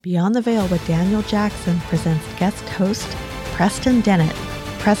Beyond the Veil with Daniel Jackson presents guest host Preston Dennett.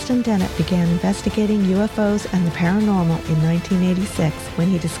 Preston Dennett began investigating UFOs and the paranormal in 1986 when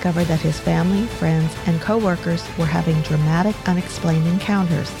he discovered that his family, friends, and co-workers were having dramatic, unexplained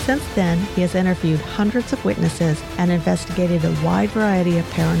encounters. Since then, he has interviewed hundreds of witnesses and investigated a wide variety of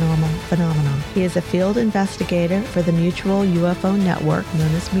paranormal phenomena. He is a field investigator for the Mutual UFO Network,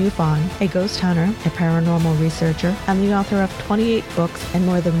 known as MUFON, a ghost hunter, a paranormal researcher, and the author of 28 books and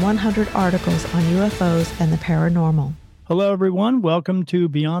more than 100 articles on UFOs and the paranormal. Hello, everyone. Welcome to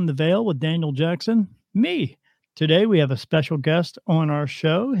Beyond the Veil with Daniel Jackson, me. Today, we have a special guest on our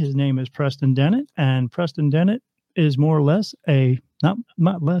show. His name is Preston Dennett, and Preston Dennett is more or less not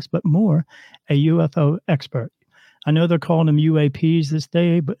less, but more, a UFO expert. I know they're calling them UAPs this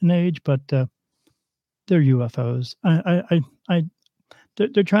day and age, but they're UFOs.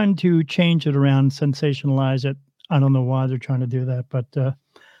 They're trying to change it around, sensationalize it. I don't know why they're trying to do that, but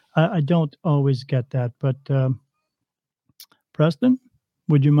I don't always get that. But Preston,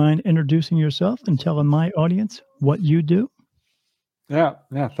 would you mind introducing yourself and telling my audience what you do? Yeah.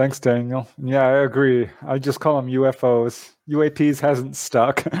 Thanks, Daniel. Yeah, I agree. I just call them UFOs. UAPs hasn't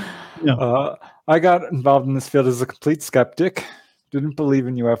stuck. No. I got involved in this field as a complete skeptic. Didn't believe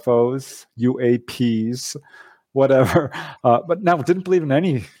in UFOs, UAPs, whatever. But now didn't believe in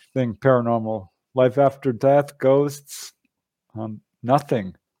anything paranormal. Life after death, ghosts,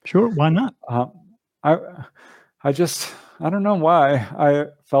 nothing. Sure, why not? I don't know why I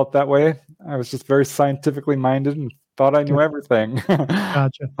felt that way. I was just very scientifically minded and thought I knew everything.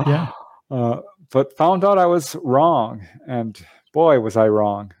 Gotcha. Yeah. But found out I was wrong. And boy, was I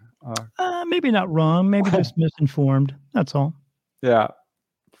wrong. Maybe not wrong. Maybe just misinformed. That's all. Yeah,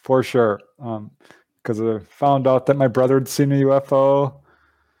 for sure. Because I found out that my brother had seen a UFO.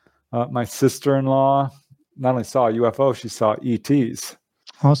 My sister-in-law not only saw a UFO, she saw ETs.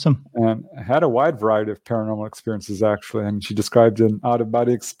 Awesome. And had a wide variety of paranormal experiences, actually. And she described an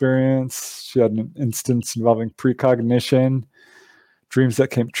out-of-body experience. She had an instance involving precognition, dreams that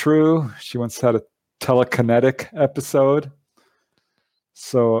came true. She once had a telekinetic episode.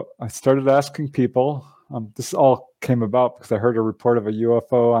 So I started asking people. This all came about because I heard a report of a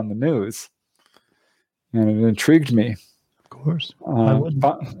UFO on the news. And it intrigued me. Of course. I wouldn't.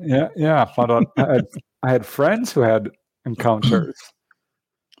 Found out I had friends who had encounters.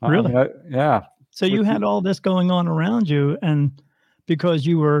 Really? Yeah. So you had all this going on around you, and because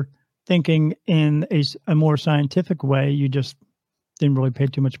you were thinking in a more scientific way, you just didn't really pay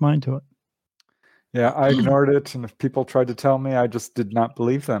too much mind to it. Yeah, I ignored it, and if people tried to tell me, I just did not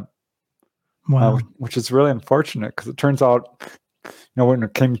believe them. Wow. Which is really unfortunate, because it turns out, when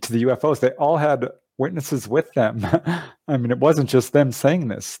it came to the UFOs, they all had witnesses with them. I mean, it wasn't just them saying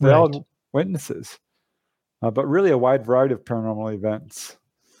this. They all had witnesses, but really a wide variety of paranormal events.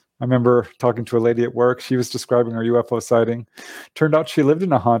 I remember talking to a lady at work. She was describing her UFO sighting. Turned out she lived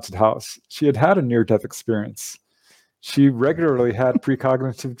in a haunted house. She had had a near-death experience. She regularly had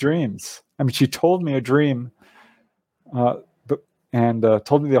precognitive dreams. I mean, she told me a dream and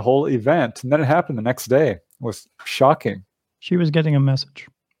told me the whole event. And then it happened the next day. It was shocking. She was getting a message.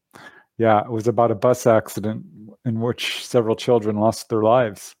 Yeah, it was about a bus accident in which several children lost their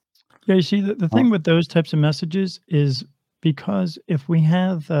lives. Yeah, you see, the thing with those types of messages is, because if we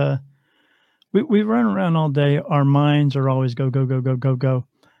have, we run around all day, our minds are always go, go, go, go, go, go.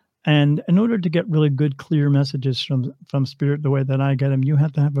 And in order to get really good, clear messages from spirit, the way that I get them, you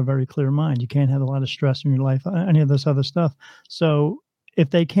have to have a very clear mind. You can't have a lot of stress in your life, any of this other stuff. So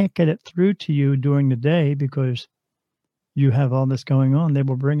if they can't get it through to you during the day because you have all this going on, they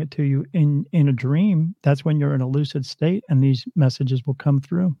will bring it to you in a dream. That's when you're in a lucid state, and these messages will come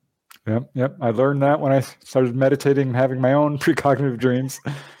through. Yep. I learned that when I started meditating and having my own precognitive dreams,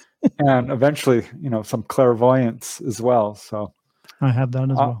 and eventually, some clairvoyance as well. So I have that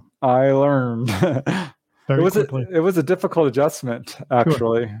as well. I learned. Very quickly. It was a difficult adjustment,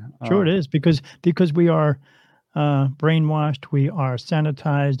 actually. Sure, it is, because we are brainwashed, we are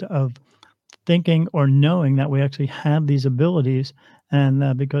sanitized of thinking or knowing that we actually have these abilities,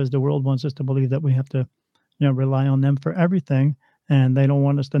 and because the world wants us to believe that we have to, rely on them for everything. And they don't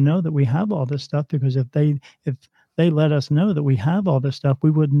want us to know that we have all this stuff, because if they let us know that we have all this stuff,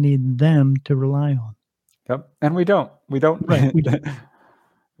 we wouldn't need them to rely on. Yep, and we don't. Right. We don't.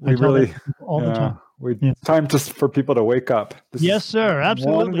 We really all the time. Time just for people to wake up. Yes, sir.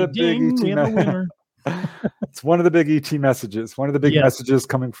 Absolutely. Ding, we have a winner. It's one of the big ET messages. One of the big messages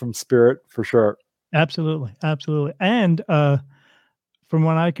coming from spirit, for sure. Absolutely. And from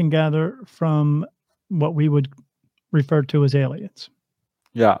what I can gather from what we would referred to as aliens.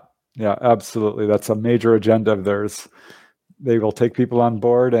 Yeah, absolutely. That's a major agenda of theirs. they will take people on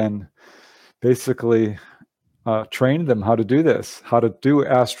board and basically train them how to do this, how to do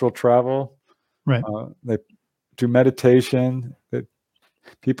astral travel. Right. They do meditation.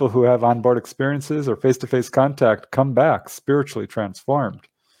 People who have onboard experiences or face-to-face contact come back spiritually transformed.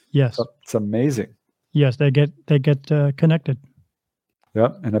 Yes. So it's amazing. Yes, they get connected.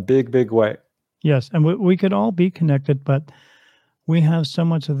 Yep, in a big, big way. Yes, and we could all be connected, but we have so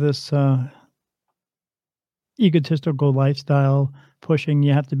much of this egotistical lifestyle pushing.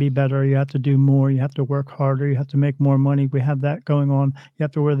 You have to be better. You have to do more. You have to work harder. You have to make more money. We have that going on. You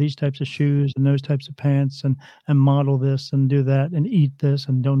have to wear these types of shoes and those types of pants and model this and do that and eat this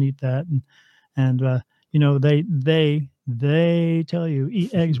and don't eat that. And you know, they tell you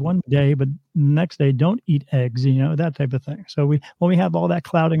eat eggs one day, but the next day don't eat eggs, you know, that type of thing. So when we have all that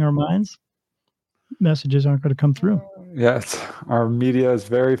clouding our minds, messages aren't going to come through. Yes, our media is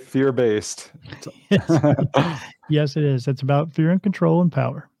very fear-based. Yes, it is. It's about fear and control and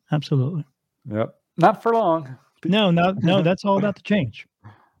power. Absolutely. Yep. Not for long. No, that's all about to change.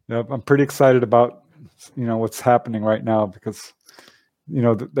 Yep. I'm pretty excited about, what's happening right now because,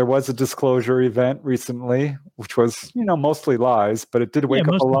 there was a disclosure event recently, which was, mostly lies, but it did wake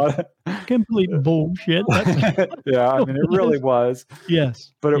up a lot of complete bullshit. Yeah, I mean, it really was.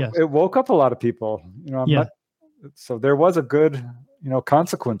 Yes. But it woke up a lot of people. So there was a good,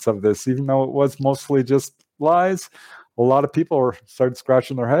 consequence of this, even though it was mostly just lies. A lot of people started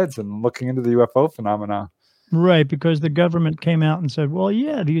scratching their heads and looking into the UFO phenomena. Right, because the government came out and said, well,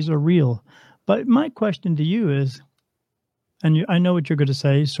 yeah, these are real. But my question to you is, and I know what you're going to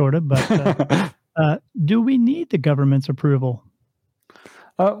say, sort of, but do we need the government's approval?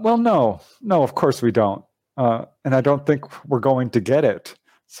 Well, no, of course we don't. And I don't think we're going to get it.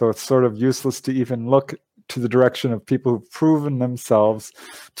 So it's sort of useless to even look to the direction of people who've proven themselves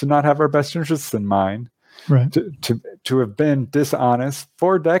to not have our best interests in mind, right? To have been dishonest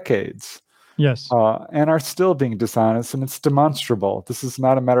for decades. Yes. And are still being dishonest, and it's demonstrable. This is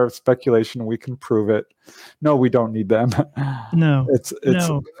not a matter of speculation. We can prove it. No, we don't need them. No. It's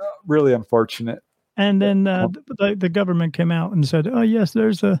really unfortunate. And then the government came out and said, "Oh yes,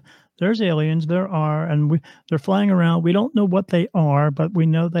 there's aliens. There are, and they're flying around. We don't know what they are, but we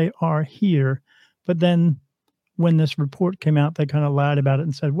know they are here." But then, when this report came out, they kind of lied about it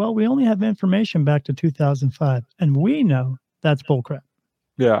and said, "Well, we only have information back to 2005, and we know that's bullcrap."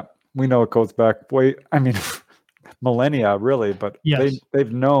 Yeah. We know it goes back millennia, really, but yes.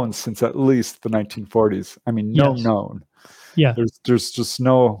 they've known since at least the 1940s. I mean, known. Yeah. There's just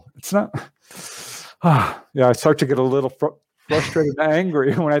no, it's not. Yeah, I start to get a little frustrated and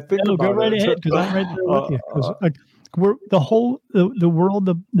angry when I think about it. Go right ahead, because I'm right there with you. We're the world,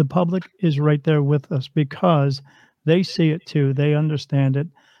 the public is right there with us because they see it too. They understand it.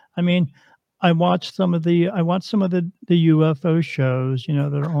 I mean, I watched some of the UFO shows, that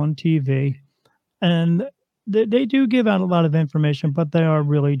are on TV, and they do give out a lot of information, but they are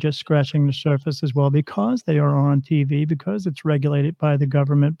really just scratching the surface as well because they are on TV, because it's regulated by the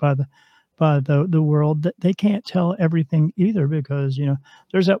government, by the world. They can't tell everything either because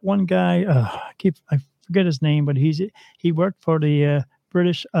there's that one guy. I forget his name, but he worked for the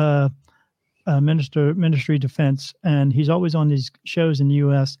British Ministry of Defense, and he's always on these shows in the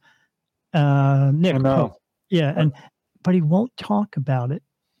U.S. Nick Pope. Yeah, but he won't talk about it,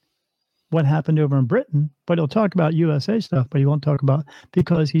 what happened over in Britain, but he'll talk about USA stuff, but he won't talk about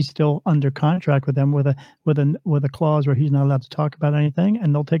because he's still under contract with them with a clause where he's not allowed to talk about anything,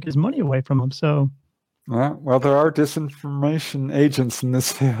 and they'll take his money away from him. So well, there are disinformation agents in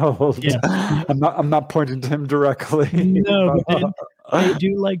this field. Yes. I'm not pointing to him directly. No, but they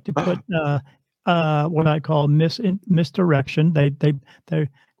do like to put what I call misdirection. They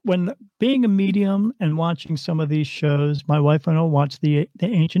when being a medium and watching some of these shows, my wife and I will watch the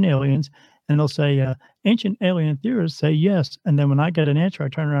Ancient Aliens, and they'll say, ancient alien theorists say yes. And then when I get an answer, I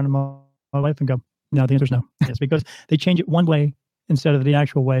turn around to my wife and go, no, the answer's no. Yes, because they change it one way instead of the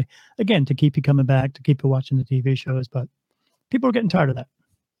actual way, again, to keep you coming back, to keep you watching the TV shows. But people are getting tired of that.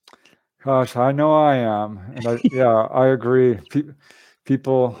 Gosh, I know I am. And I agree.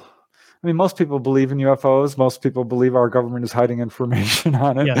 People... I mean, most people believe in UFOs. Most people believe our government is hiding information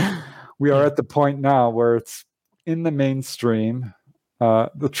on it. Yeah. We are at the point now where it's in the mainstream.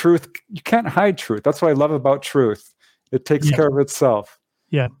 The truth, you can't hide truth. That's what I love about truth. It takes care of itself.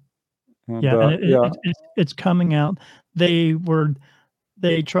 Yeah. And it's coming out. They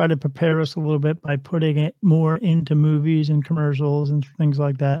try to prepare us a little bit by putting it more into movies and commercials and things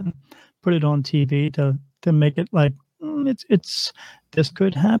like that, and put it on TV to make it like, it's this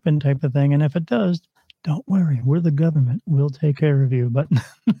could happen type of thing. And if it does, don't worry, we're the government. We'll take care of you. But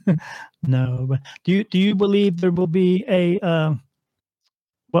no. But do you believe there will be a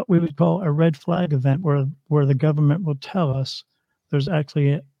what we would call a red flag event where the government will tell us there's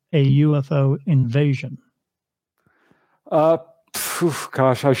actually a UFO invasion?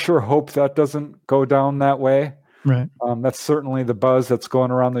 Gosh, I sure hope that doesn't go down that way. Right. That's certainly the buzz that's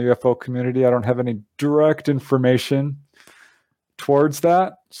going around the UFO community. I don't have any direct information towards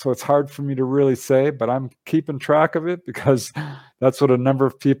that, so it's hard for me to really say, but I'm keeping track of it because that's what a number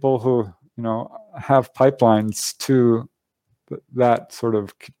of people who, have pipelines to that sort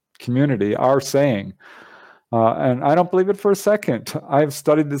of community are saying. And I don't believe it for a second. I've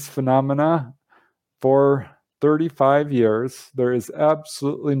studied this phenomena for 35 years. There is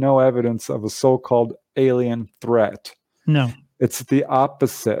absolutely no evidence of a so-called alien threat. No. It's the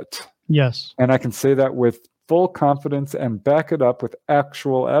opposite. Yes. And I can say that with full confidence and back it up with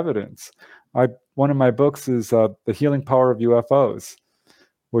actual evidence. One of my books is The Healing Power of UFOs,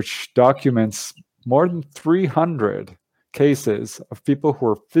 which documents more than 300 cases of people who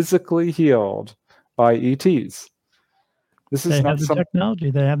are physically healed by ETs. This is they not have the technology.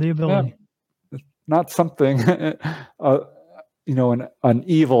 They have the ability. Not something an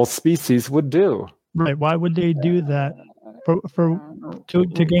evil species would do. Right. Why would they do that? To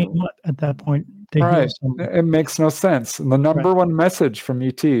gain what at that point? Right. It makes no sense. And the number one message from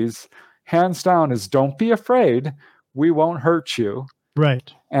ETs, hands down, is don't be afraid. We won't hurt you.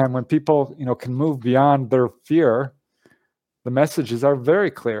 Right. And when people, can move beyond their fear, the messages are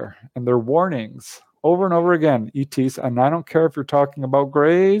very clear and they're warnings over and over again. ETs, and I don't care if you're talking about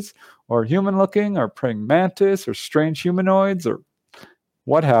grays or human looking or praying mantis or strange humanoids or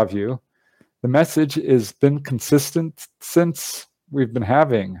what have you. The message has been consistent since we've been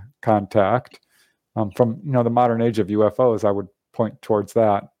having contact. From the modern age of UFOs, I would point towards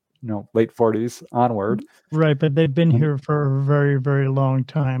that, late 40s onward. Right, but they've been here for a very, very long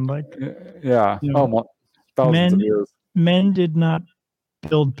time. Thousands of years. Men did not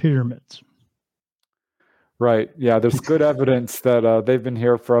build pyramids. Right. Yeah, there's good evidence that they've been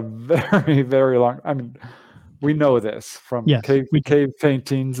here for a very, very long. I mean, we know this from cave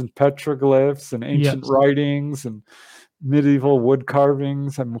paintings and petroglyphs and ancient writings and medieval wood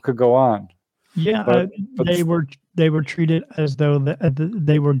carvings, and we could go on. Yeah, but they were treated as though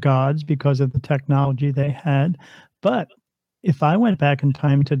they were gods because of the technology they had. But if I went back in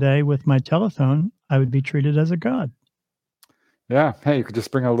time today with my telephone, I would be treated as a god. Yeah. Hey, you could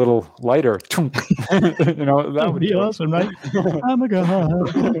just bring a little lighter. That would be awesome, right? I'm a god.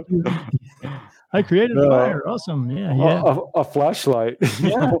 I created fire. Awesome. Yeah. A flashlight.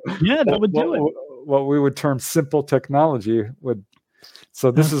 Yeah. Yeah, that would do it. What we would term simple technology would. So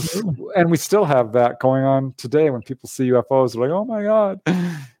this Absolutely. And we still have that going on today when people see UFOs, they're like, oh my God,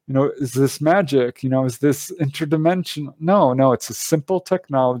 is this magic? Is this interdimensional? No, it's a simple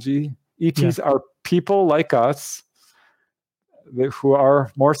technology. ETs are people like us who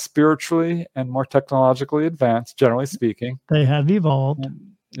are more spiritually and more technologically advanced, generally speaking. They have evolved.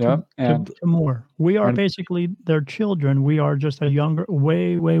 And to more. We are basically their children. We are just a younger,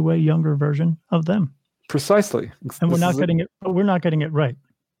 way, way, way younger version of them. Precisely. And we're not getting it. But we're not getting it right.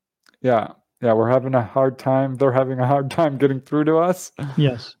 Yeah. We're having a hard time. They're having a hard time getting through to us.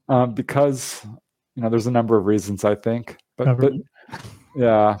 Yes. Because there's a number of reasons, I think. But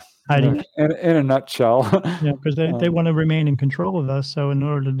hiding. In a nutshell. Yeah, because they want to remain in control of us. So in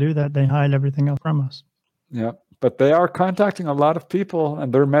order to do that, they hide everything else from us. Yeah. But they are contacting a lot of people,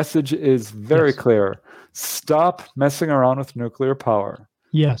 and their message is very clear. Stop messing around with nuclear power.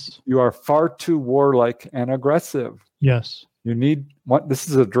 Yes. You are far too warlike and aggressive. Yes. This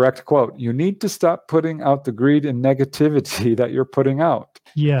is a direct quote. You need to stop putting out the greed and negativity that you're putting out.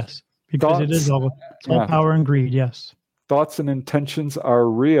 Yes. Because it is all power and greed. Yes. Thoughts and intentions are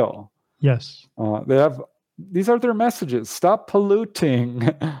real. Yes. These are their messages. Stop polluting.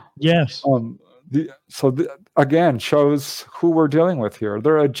 Yes. Again, shows who we're dealing with here.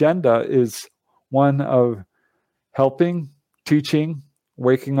 Their agenda is one of helping, teaching,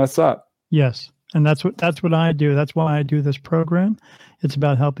 waking us up. Yes. And that's what I do. That's why I do this program. It's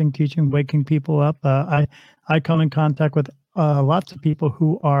about helping, teaching, waking people up. I come in contact with lots of people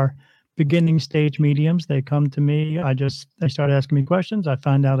who are beginning stage mediums. They come to me. They start asking me questions. I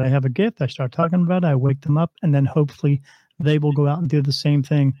find out I have a gift. I start talking about it. I wake them up, and then hopefully they will go out and do the same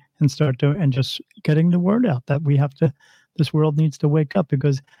thing and just getting the word out that this world needs to wake up,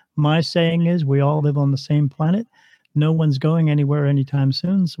 because my saying is we all live on the same planet. No one's going anywhere anytime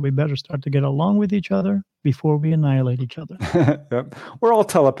soon, so we better start to get along with each other before we annihilate each other. Yep. We're all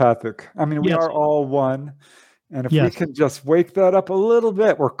telepathic. I mean, we are all one. And if we can just wake that up a little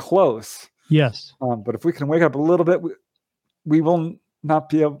bit, we're close. Yes. But if we can wake up a little bit, we will not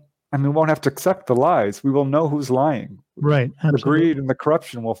be able. I mean, we won't have to accept the lies. We will know who's lying. Right. Absolutely. The greed and the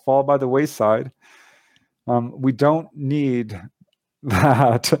corruption will fall by the wayside. We don't need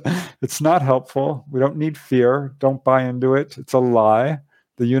that. It's not helpful. We don't need fear. Don't buy into it. It's a lie.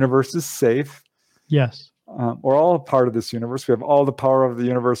 The universe is safe. Yes. We're all a part of this universe. We have all the power of the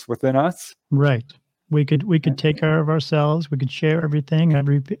universe within us. Right. We could take care of ourselves. We could share everything.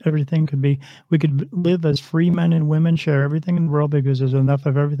 Everything could be. We could live as free men and women, share everything in the world, because there's enough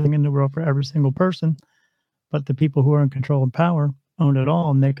of everything in the world for every single person. But the people who are in control and power own it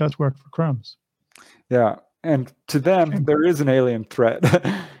all and make us work for crumbs. Yeah, and to them, there is an alien threat.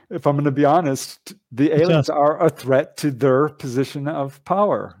 If I'm going to be honest, the aliens are a threat to their position of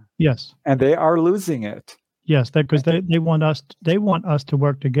power. Yes, and they are losing it. Yes, because they want us. They want us to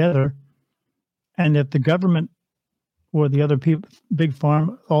work together. And if the government or the other people, big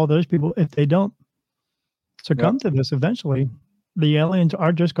farm, all those people, if they don't succumb to this, eventually the aliens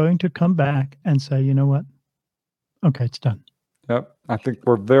are just going to come back and say, you know what? Okay, it's done. Yep. I think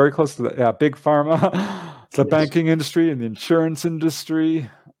we're very close to that. Yeah, big pharma, the banking industry and the insurance industry.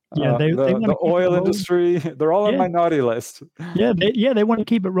 Yeah, the oil industry. They're all on my naughty list. Yeah, they want to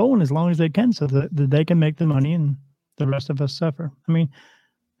keep it rolling as long as they can so that they can make the money and the rest of us suffer. I mean,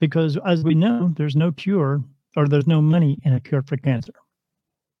 because as we know, there's no cure or there's no money in a cure for cancer.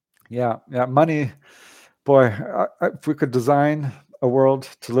 Yeah, money. Boy, if we could design a world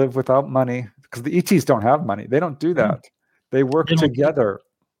to live without money, because the ETs don't have money. They don't do that. They work together.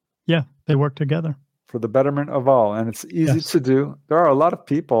 Yeah, they work together. For the betterment of all. And it's easy to do. There are a lot of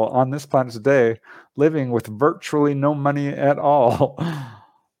people on this planet today living with virtually no money at all.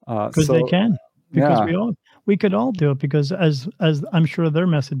 Because they can. Because we could all do it, because as I'm sure their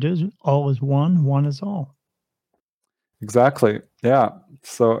message is, all is one, one is all. Exactly. Yeah.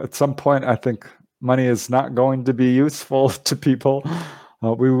 So at some point, I think money is not going to be useful to people.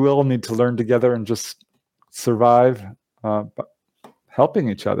 We will need to learn together and just survive, helping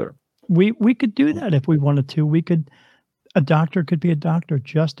each other. We could do that if we wanted to. A doctor could be a doctor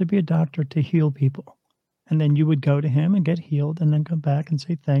just to be a doctor to heal people. And then you would go to him and get healed and then come back and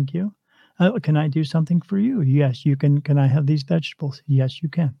say, thank you. Can I do something for you? Yes, you can. Can I have these vegetables? Yes, you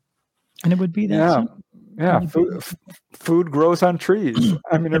can. And it would be that simple. Yeah. Food grows on trees.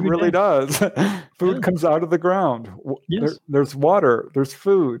 I mean, it really does. Food comes out of the ground. Yes. There's water. There's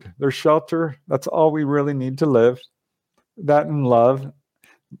food. There's shelter. That's all we really need to live. That and love.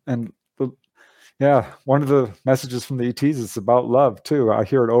 And one of the messages from the ETs is about love too. I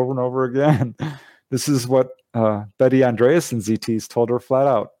hear it over and over again. This is what Betty Andreasen's ETs told her flat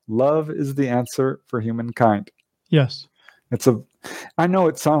out. Love is the answer for humankind. Yes. I know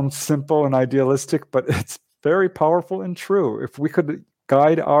it sounds simple and idealistic, but it's very powerful and true. If we could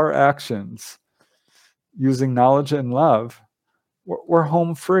guide our actions using knowledge and love, we're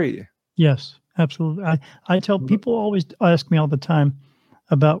home free. Yes, absolutely. I tell people, always ask me all the time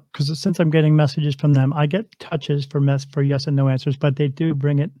about, because since I'm getting messages from them, I get touches for yes and no answers, but they do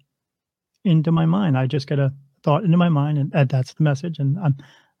bring it into my mind. I just get a thought into my mind, and that's the message. And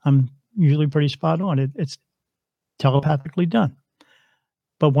I'm usually pretty spot on. It's telepathically done.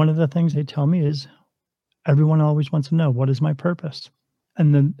 But one of the things they tell me is, everyone always wants to know, what is my purpose?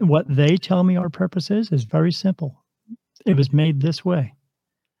 And then what they tell me our purpose is very simple. It was made this way.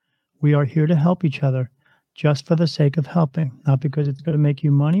 We are here to help each other just for the sake of helping, not because it's going to make you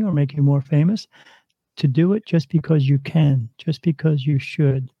money or make you more famous. To do it just because you can, just because you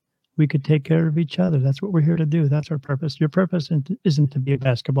should. We could take care of each other. That's what we're here to do. That's our purpose. Your purpose isn't to be a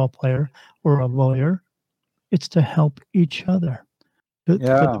basketball player or a lawyer. It's to help each other, for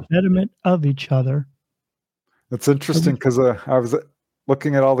the betterment of each other. It's interesting because I was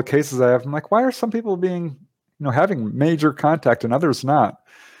looking at all the cases I have. I'm like, why are some people having major contact and others not?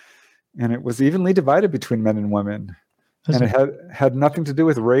 And it was evenly divided between men and women. And it had nothing to do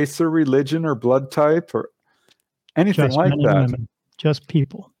with race or religion or blood type or anything just like men that. And women, just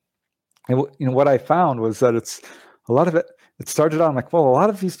people. And what I found was that it's a lot of it. It started out, I'm like, well, a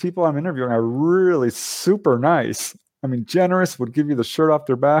lot of these people I'm interviewing are really super nice. I mean, generous, would give you the shirt off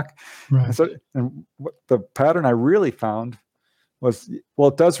their back. Right. And what the pattern I really found was, well,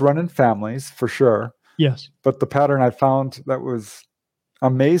 it does run in families for sure. Yes. But the pattern I found that was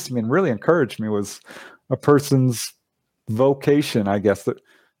amazed me and really encouraged me was a person's vocation, I guess. That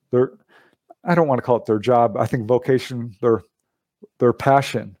I don't want to call it their job. I think vocation, their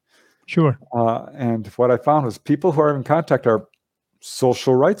passion. Sure. And what I found was people who are in contact are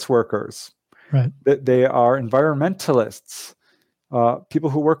social rights workers. Right. They are environmentalists, people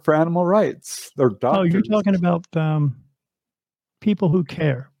who work for animal rights. They're doctors. Oh, you're talking about people who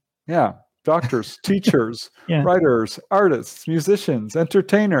care. Yeah. doctors, teachers, Yeah. writers, artists, musicians,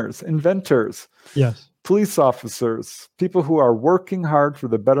 entertainers, inventors, Yes. police officers, people who are working hard for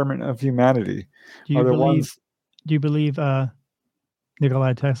the betterment of humanity. Do you believe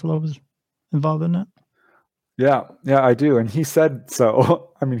Nikolai Tesla was involved in that? Yeah, I do. And he said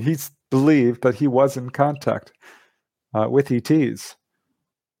so. I mean, he's believed that he was in contact with ETs.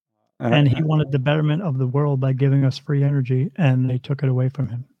 And he wanted the betterment of the world by giving us free energy, and they took it away from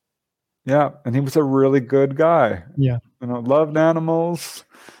him. Yeah, and he was a really good guy. Yeah. Loved animals,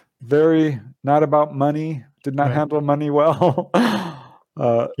 very not about money, did not handle money well.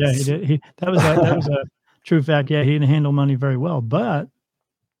 Yeah, he did. That was a true fact. Yeah, he didn't handle money very well, but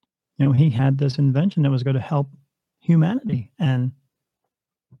he had this invention that was going to help humanity, and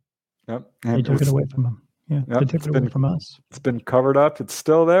they took it away from him. Yeah, they took it away from us. It's been covered up. It's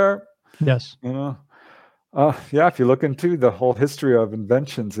still there. Yes. If you look into the whole history of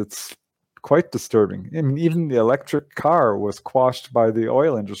inventions, it's quite disturbing. I mean, even the electric car was quashed by the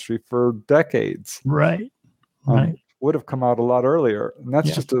oil industry for decades. Right. Would have come out a lot earlier. And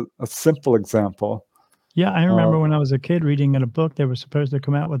that's just a simple example. Yeah, I remember when I was a kid reading in a book, they were supposed to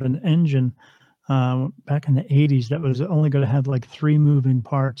come out with an engine back in the 80s that was only going to have like 3 moving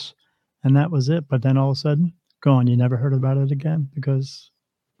parts. And that was it. But then all of a sudden, gone. You never heard about it again because...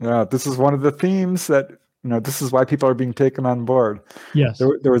 Yeah, this is one of the themes that, this is why people are being taken on board. Yes.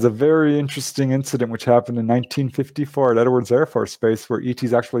 There was a very interesting incident which happened in 1954 at Edwards Air Force Base where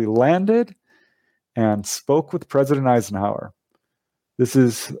ETs actually landed and spoke with President Eisenhower. This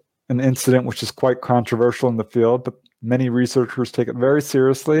is an incident which is quite controversial in the field, but many researchers take it very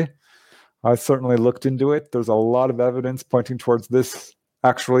seriously. I certainly looked into it. There's a lot of evidence pointing towards this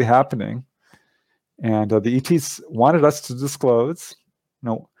actually happening. And the ETs wanted us to disclose.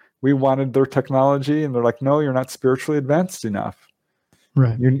 We wanted their technology, and they're like, no, you're not spiritually advanced enough.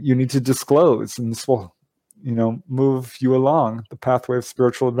 Right. You need to disclose, and this will, move you along the pathway of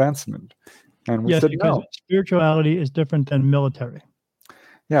spiritual advancement. And we said no. Spirituality is different than military.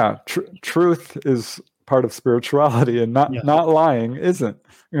 Yeah, truth is part of spirituality, and not lying isn't.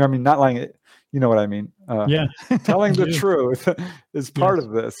 Not lying. You know what I mean? Telling the truth is part of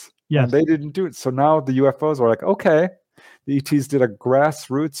this. Yes. And they didn't do it. So now the UFOs were like, okay. The ETs did a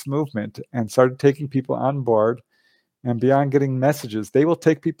grassroots movement and started taking people on board. And beyond getting messages, they will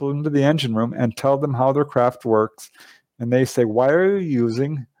take people into the engine room and tell them how their craft works. And they say, why are you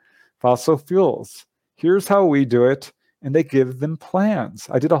using fossil fuels? Here's how we do it. And they give them plans.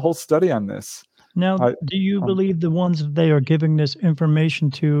 I did a whole study on this. Now, do you believe the ones that they are giving this information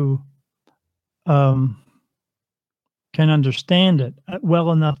to can understand it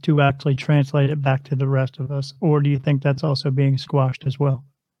well enough to actually translate it back to the rest of us? Or do you think that's also being squashed as well?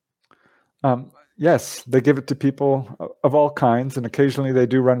 Yes, they give it to people of all kinds, and occasionally they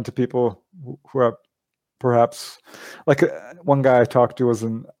do run into people who are perhaps, like one guy I talked to was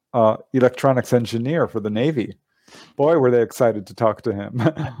an electronics engineer for the Navy. Boy, were they excited to talk to him.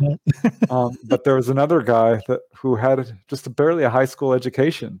 But there was another guy who had just barely a high school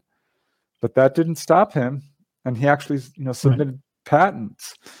education, but that didn't stop him. And he actually, submitted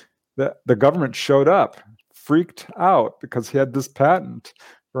patents. The government showed up, freaked out because he had this patent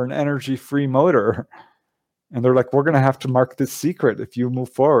for an energy-free motor. And they're like, we're going to have to mark this secret if you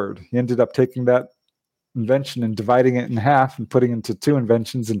move forward. He ended up taking that invention and dividing it in half and putting it into 2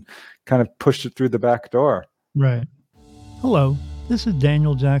 inventions and kind of pushed it through the back door. Right. Hello, this is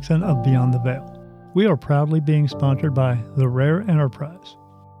Daniel Jackson of Beyond the Veil. We are proudly being sponsored by The Rare Enterprise.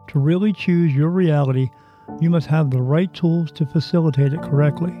 To really choose your reality, you must have the right tools to facilitate it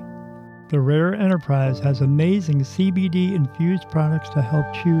correctly. The Rare Enterprise has amazing CBD-infused products to help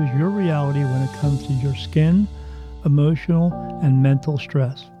choose your reality when it comes to your skin, emotional, and mental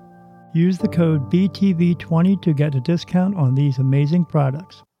stress. Use the code BTV20 to get a discount on these amazing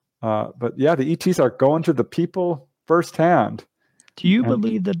products. But yeah, the ETs are going to the people firsthand. Do you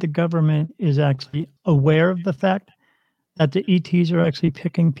believe that the government is actually aware of the fact that the ETs are actually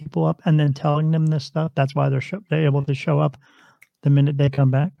picking people up and then telling them this stuff? That's why they're able to show up the minute they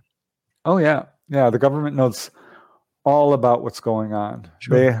come back? Oh, yeah. Yeah, the government knows all about what's going on.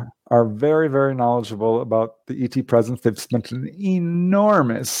 Sure. They are very, very knowledgeable about the ET presence. They've spent an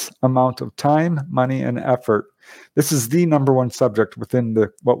enormous amount of time, money, and effort. This is the number one subject within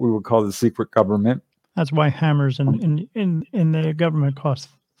what we would call the secret government. That's why hammers in the government cost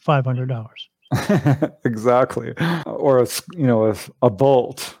 $500. Exactly. Or a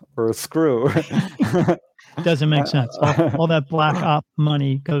bolt or a screw. Doesn't make sense. All that black op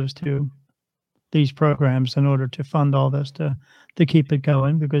money goes to these programs in order to fund all this to keep it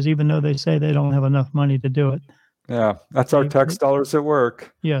going, because even though they say they don't have enough money to do it, Yeah, that's our tax dollars at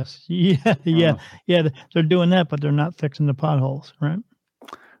work. Yes. Yeah. They're doing that, but they're not fixing the potholes, right?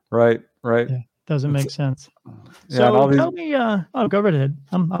 Right. Yeah, doesn't make sense. Yeah, so tell me, go right ahead.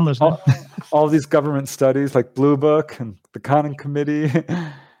 I'm listening. All these government studies like Blue Book and the Conning Committee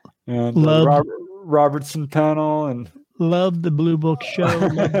and Robertson panel and love the Blue Book show.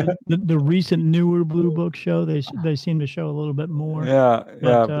 the recent newer Blue Book show. They seem to show a little bit more.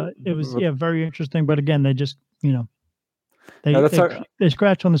 It was very interesting. But again, they just they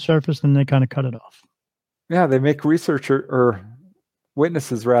scratch on the surface and they kind of cut it off. Yeah, they make researcher or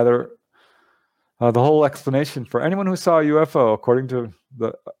witnesses rather. The whole explanation for anyone who saw a UFO, according to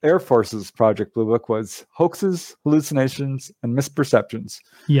the Air Force's Project Blue Book, was hoaxes, hallucinations, and misperceptions.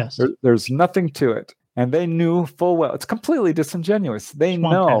 Yes. There's nothing to it. And they knew full well. It's completely disingenuous. They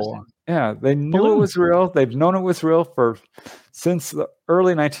know. Yeah, they knew it was real. They've known it was real since the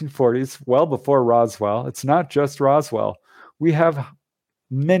early 1940s, well before Roswell. It's not just Roswell. We have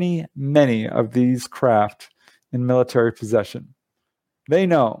many, many of these craft in military possession. They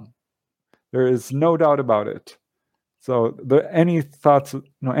know. There is no doubt about it. So any thoughts,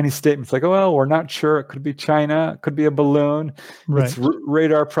 any statements like, oh, well, we're not sure. It could be China. It could be a balloon. Right. It's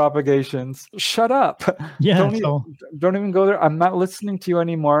radar propagations. Shut up. Yeah. Don't even go there. I'm not listening to you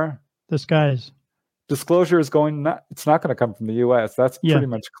anymore. Disguise. Disclosure is it's not going to come from the U.S. That's pretty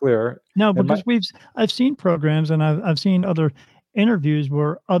much clear. No, because I've seen programs and I've seen other interviews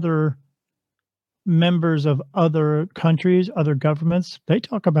where other members of other countries, other governments, they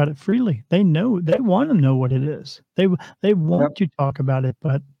talk about it freely. They want to know what it is. They want to talk about it,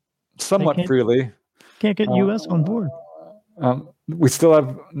 but somewhat freely. Can't get U.S. on board. We still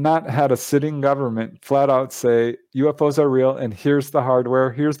have not had a sitting government flat out say UFOs are real and here's the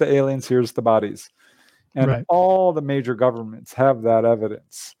hardware, here's the aliens, here's the bodies. And all the major governments have that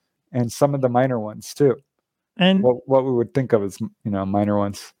evidence, and some of the minor ones too. And what we would think of as minor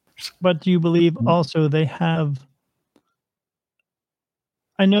ones. But do you believe also they have,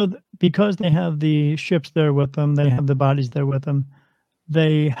 I know that because they have the ships there with them, they have the bodies there with them,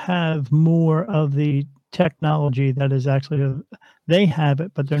 they have more of the technology that is actually, they have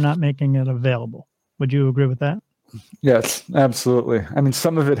it, but they're not making it available. Would you agree with that? Yes, absolutely. I mean,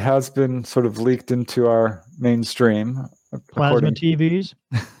 some of it has been sort of leaked into our mainstream. Plasma TVs?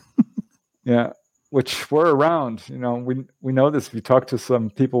 Yeah. Which were around, we know this. If you talk to some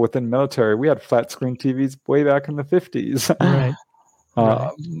people within military, we had flat screen TVs way back in the 50s.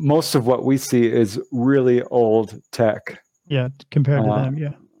 Right. Most of what we see is really old tech. Yeah, compared to them,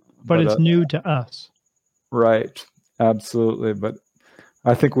 yeah. But it's new to us. Right, absolutely. But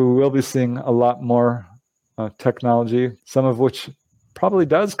I think we will be seeing a lot more technology, some of which probably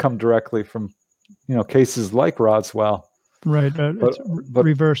does come directly from, cases like Roswell. Right, it's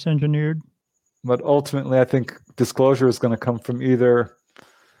reverse engineered. But ultimately, I think disclosure is going to come from either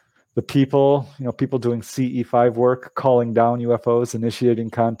the people, people doing CE5 work, calling down UFOs, initiating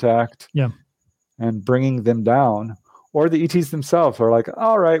contact, and bringing them down, or the ETs themselves are like,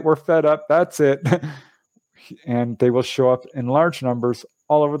 all right, we're fed up, that's it. And they will show up in large numbers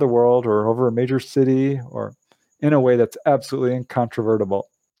all over the world or over a major city or in a way that's absolutely incontrovertible.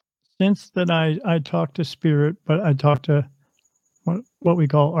 Since that I talked to Spirit, but I talked to what we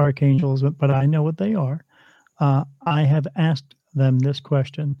call archangels, but I know what they are. I have asked them this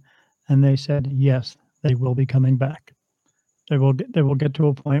question, and they said yes, they will be coming back. They will get to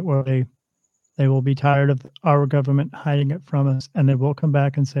a point where they will be tired of our government hiding it from us, and they will come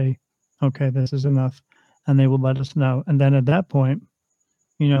back and say, "Okay, this is enough," and they will let us know. And then at that point,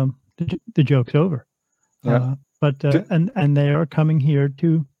 the joke's over. Yeah. And they are coming here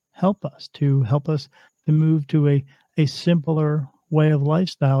to help us to move to a simpler way of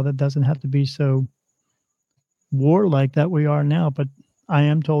lifestyle that doesn't have to be so warlike that we are now. But I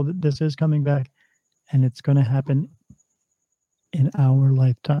am told that this is coming back, and it's going to happen in our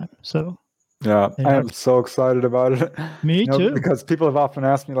lifetime. So yeah, I am so excited about it. Me too. Because people have often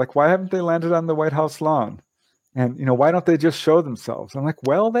asked me, like, why haven't they landed on the White House lawn? And why don't they just show themselves? I'm like,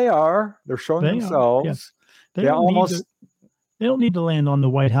 well, they are. They're showing themselves. Yeah. They don't need to land on the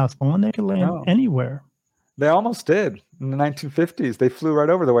White House lawn. They can land anywhere. They almost did in the 1950s. They flew right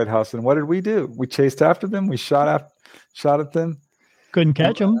over the White House. And what did we do? We chased after them. We shot at them. Couldn't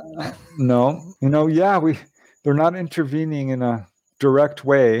catch them. No. They're not intervening in a direct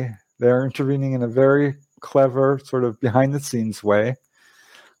way. They're intervening in a very clever sort of behind the scenes way.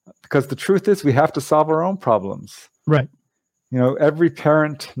 Because the truth is we have to solve our own problems. Right. Every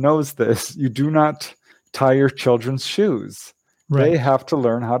parent knows this. You do not tie your children's shoes. Right. They have to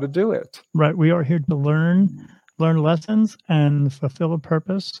learn how to do it. Right. We are here to learn learn lessons and fulfill a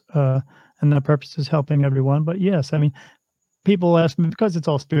purpose, and that purpose is helping everyone. But yes, I mean, people ask me, because it's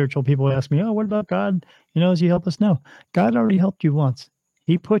all spiritual, people ask me, "Oh, what about God? Does he help us?" No, God already helped you once.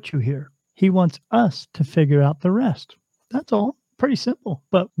 He put you here. He wants us to figure out the rest. That's all. Pretty simple,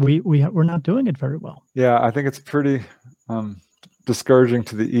 but we're not doing it very well. Yeah, I think it's pretty discouraging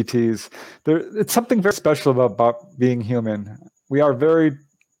to the ETs. It's something very special about being human. We are very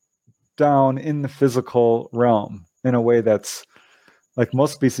down in the physical realm in a way that's, like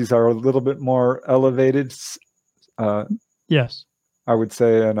most species, are a little bit more elevated. Yes, I would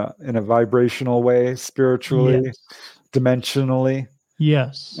say in a vibrational way, spiritually, yes. dimensionally.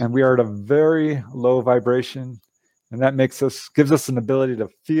 Yes, And we are at a very low vibration, and that gives us an ability to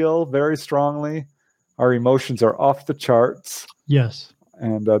feel very strongly. Our emotions are off the charts. Yes,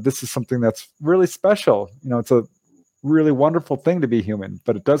 and this is something that's really special. It's a really wonderful thing to be human,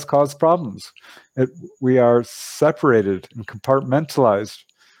 but it does cause problems. We are separated and compartmentalized.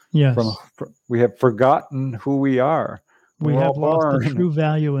 yes. We have forgotten who we are. We have lost the true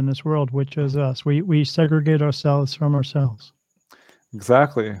value in this world, which is us. We segregate ourselves from ourselves.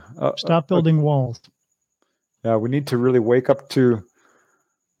 Exactly. Stop building walls. Yeah, we need to really wake up to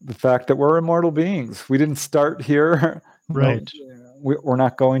the fact that we're immortal beings. We didn't start here. Right. We're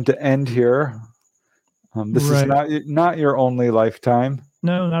not going to end here. This is not your only lifetime.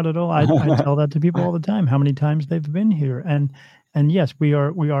 No, not at all. I tell that to people all the time, how many times they've been here. And yes, we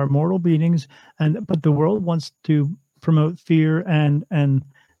are mortal beings, but the world wants to promote fear and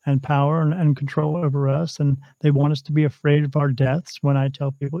power and control over us, and they want us to be afraid of our deaths. When I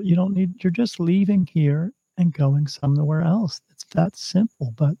tell people, you're just leaving here and going somewhere else. It's that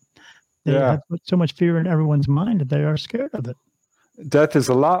simple, but they have put so much fear in everyone's mind that they are scared of it. Death is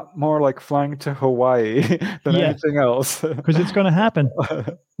a lot more like flying to Hawaii than anything else. Because it's going to happen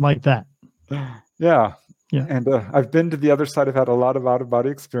like that. Yeah. Yeah. And I've been to the other side. I've had a lot of out-of-body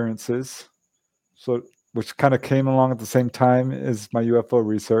experiences, which kind of came along at the same time as my UFO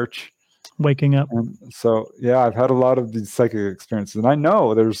research. Waking up. And so, I've had a lot of these psychic experiences. And I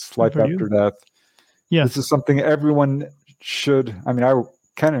know there's life after death. Yes. This is something everyone should, I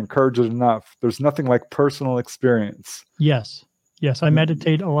can't encourage it enough. There's nothing like personal experience. Yes. Yes, I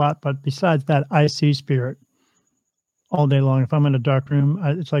meditate a lot, but besides that, I see spirit all day long. If I'm in a dark room,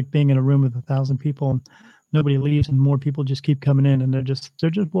 it's like being in a room with 1,000 people and nobody leaves, and more people just keep coming in, and they're just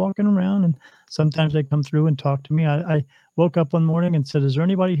walking around. And sometimes they come through and talk to me. I woke up one morning and said, "Is there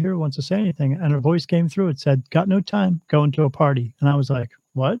anybody here who wants to say anything?" And a voice came through. It said, "Got no time, going to a party." And I was like,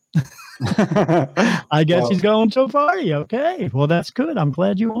 "What?" I guess he's going to a party. Okay, well, that's good. I'm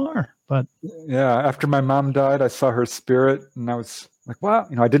glad you are. But after my mom died, I saw her spirit, and I was like, wow.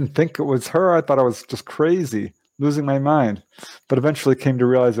 I didn't think it was her. I thought I was just crazy, losing my mind. But eventually came to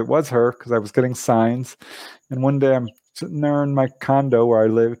realize it was her, because I was getting signs. And one day I'm sitting there in my condo where I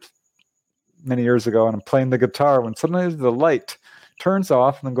lived many years ago, and I'm playing the guitar when suddenly the light turns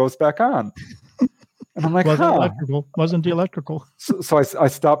off and then goes back on. And I'm like, Wasn't the electrical. So I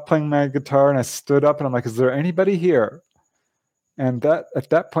stopped playing my guitar, and I stood up, and I'm like, is there anybody here? And at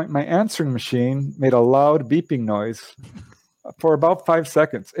that point, my answering machine made a loud beeping noise for about 5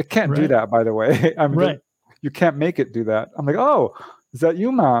 seconds. It can't do that, by the way. You can't make it do that. I'm like, oh, is that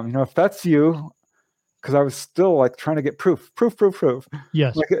you, Mom? If that's you, because I was still like trying to get proof.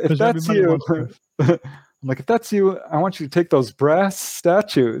 Yes. Like, if that's you, I'm like, if that's you, I want you to take those brass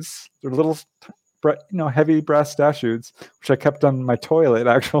statues. They're little, heavy brass statues, which I kept on my toilet,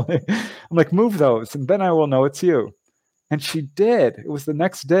 actually. I'm like, move those, and then I will know it's you. And she did. It was the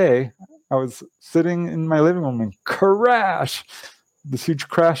next day. I was sitting in my living room, and crash! This huge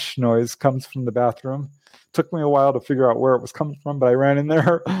crash noise comes from the bathroom. Took me a while to figure out where it was coming from, but I ran in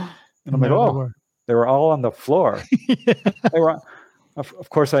there, and I'm like, oh, they were all on the floor. They were. Of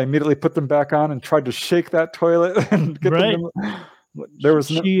course, I immediately put them back on and tried to shake that toilet and get them. There was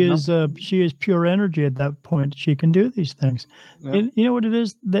she is pure energy at that point. She can do these things. Yeah. And you know what it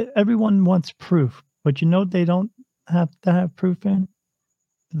is? That everyone wants proof, but they don't have to have proof in.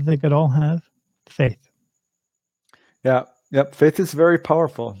 They could all have faith. Yeah. Yep. Faith is very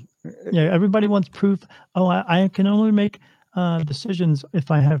powerful. Yeah. Everybody wants proof. Oh, I can only make decisions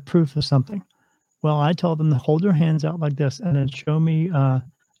if I have proof of something. Well, I tell them to hold their hands out like this and then show me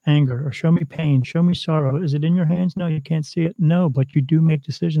anger or show me pain, show me sorrow. Is it in your hands? No, you can't see it. No, but you do make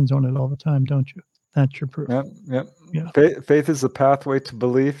decisions on it all the time, don't you? That's your proof. Yep. Yeah. Faith is a pathway to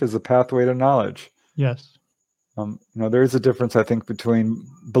belief, is a pathway to knowledge. Yes. There is a difference, I think, between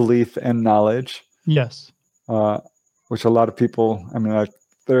belief and knowledge. Yes. Which a lot of people,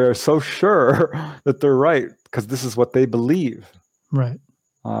 they're so sure that they're right because this is what they believe. Right.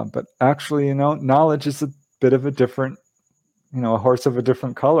 But actually, knowledge is bit of a different, a horse of a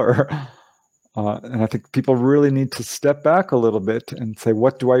different color. And I think people really need to step back a little bit and say,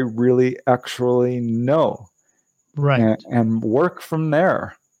 what do I really actually know? Right. And work from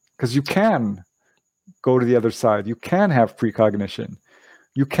there. Because you can go to the other side. You can have precognition.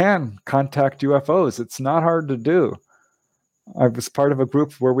 You can contact UFOs. It's not hard to do. I was part of a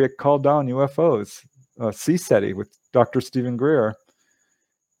group where we had called down UFOs, CSETI with Dr. Stephen Greer.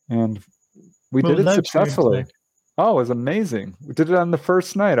 And we did it successfully. Oh, it was amazing. We did it on the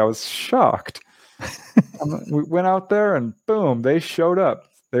first night. I was shocked. We went out there and boom, they showed up.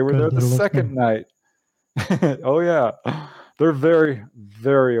 They were there the second night. Oh, yeah. They're very,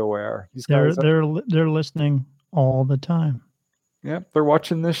 very aware. They're listening all the time. Yep, they're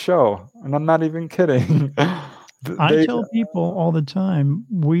watching this show. And I'm not even kidding. I tell people all the time,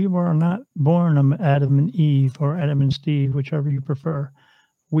 we were not born of Adam and Eve or Adam and Steve, whichever you prefer.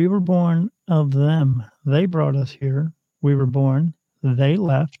 We were born of them. They brought us here. We were born. They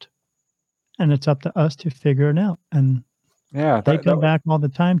left. And it's up to us to figure it out. And they come back all the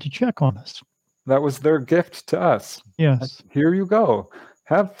time to check on us. That was their gift to us. Yes. Here you go.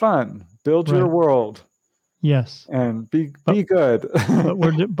 Have fun. Build your world. Yes. And be good.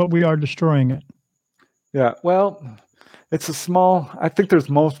 but we are destroying it. Yeah. Well, it's I think there's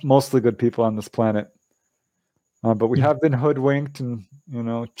mostly good people on this planet. But we have been hoodwinked and,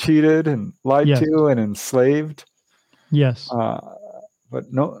 cheated and lied to and enslaved. Yes.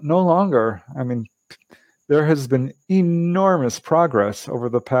 But no longer. I mean, there has been enormous progress over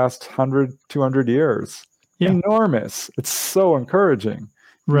the past 100, 200 years. Yeah. Enormous. It's so encouraging.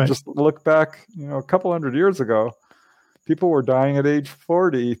 Right. Just look back, a couple hundred years ago, people were dying at age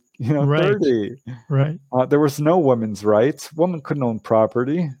 40, 30. Right. There was no women's rights. Women couldn't own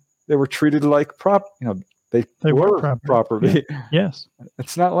property. They were treated like they were property. Yeah. Yes.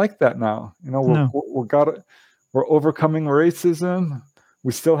 It's not like that now. We're overcoming racism.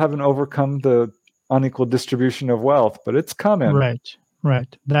 We still haven't overcome the unequal distribution of wealth, but it's coming. Right.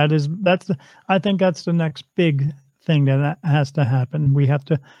 I think that's the next big thing that has to happen. We have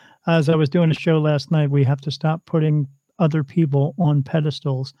to, as I was doing a show last night, we have to stop putting other people on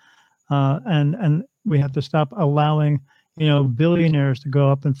pedestals, and we have to stop allowing billionaires to go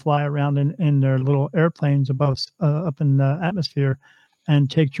up and fly around in their little airplanes above up in the atmosphere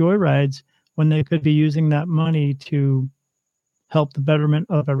and take joyrides when they could be using that money to help the betterment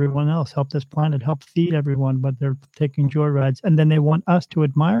of everyone else, help this planet, help feed everyone, but they're taking joyrides, and then they want us to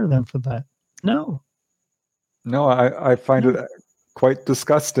admire them for that. No, I find it quite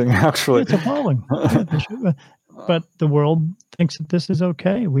disgusting, actually. It's appalling. But the world thinks that this is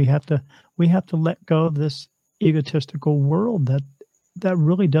okay. We have to let go of this egotistical world that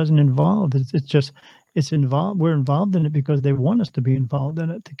really doesn't involve. It's involved. We're involved in it because they want us to be involved in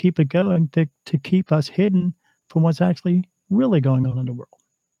it, to keep it going, to keep us hidden from what's actually really going on in the world.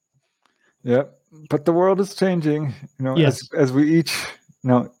 Yeah, but the world is changing. As we each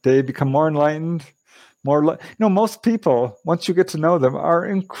day become more enlightened, most people, once you get to know them, are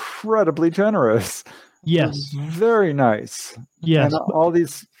incredibly generous. Yes. They're very nice. Yes. And all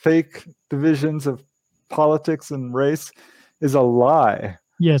these fake divisions of politics and race is a lie.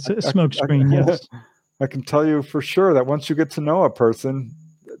 Yes, a smokescreen, yes. I can tell you for sure that once you get to know a person,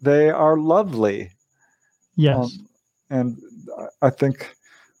 they are lovely. Yes. And I think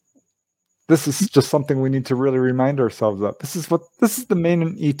this is just something we need to really remind ourselves of. This is the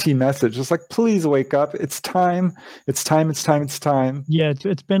main ET message. It's like, please wake up. It's time. It's time. It's time. It's time. Yeah,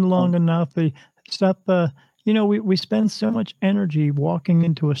 it's been long enough. Stop. We spend so much energy walking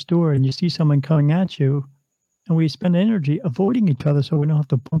into a store, and you see someone coming at you, and we spend energy avoiding each other so we don't have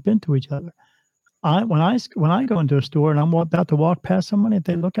to bump into each other. When I go into a store and I'm about to walk past someone, if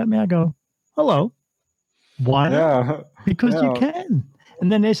they look at me, I go, "Hello." Why not? Yeah. Because you can.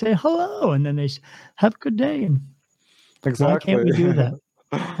 And then they say hello, and then they have a good day. Exactly. Why can't we do that?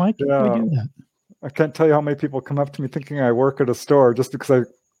 Why can't we do that? I can't tell you how many people come up to me thinking I work at a store just because I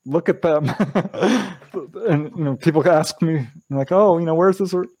look at them. And people ask me, like, "Oh, where's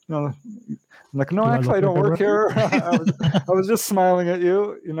this?" I'm like, "No, actually, I don't work here. I was just smiling at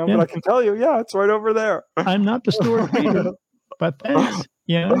you, But I can tell you, it's right over there. I'm not the store leader, but thanks.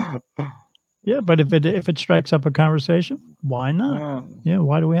 Yeah, but if it strikes up a conversation, why not? Yeah,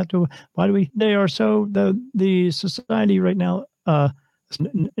 why do we? They are so the society right now is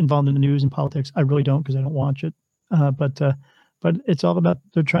involved in the news and politics. I really don't, because I don't watch it. But it's all about,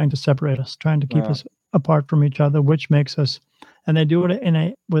 they're trying to separate us, trying to keep us apart from each other, which makes us, and they do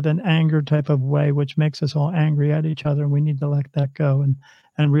it with an anger type of way, which makes us all angry at each other. And we need to let that go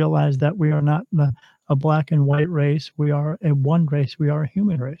and realize that we are not a black and white race. We are a one race. We are a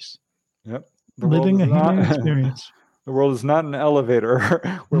human race. Yep. Living a human experience. The world is not an elevator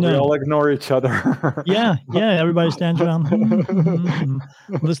where we all ignore each other. Yeah. Everybody stands around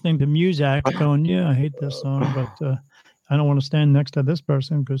listening to music, going, "Yeah, I hate this song, but I don't want to stand next to this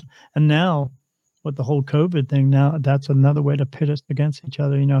person because." And now, with the whole COVID thing, now that's another way to pit us against each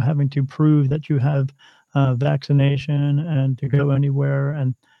other. Having to prove that you have vaccination and to go anywhere,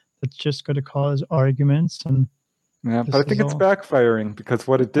 and it's just going to cause arguments. And yeah, but I think it's backfiring because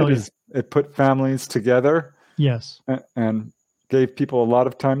what it did is it put families together. Yes. And gave people a lot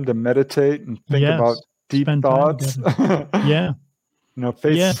of time to meditate and think about deep thoughts. Yeah.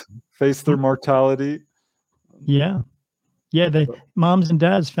 Face their mortality. Yeah. Yeah. The moms and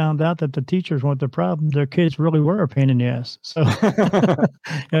dads found out that the teachers weren't the problem. Their kids really were a pain in the ass. So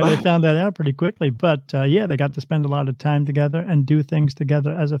they found that out pretty quickly. But they got to spend a lot of time together and do things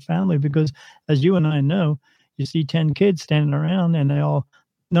together as a family because, as you and I know, you see 10 kids standing around and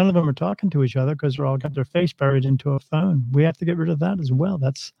none of them are talking to each other because they're all got their face buried into a phone. We have to get rid of that as well.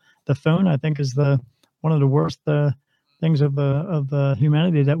 That's the phone, I think, is one of the worst things of the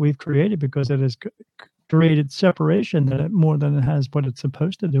humanity that we've created because it has created separation more than it has what it's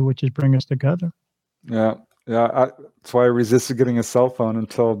supposed to do, which is bring us together. Yeah. That's why I resisted getting a cell phone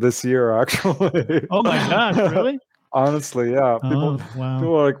until this year, actually. Oh my gosh, really? Honestly, yeah. People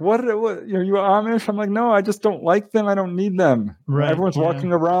are like, what are you Amish? I'm like, no, I just don't like them. I don't need them. Right. Everyone's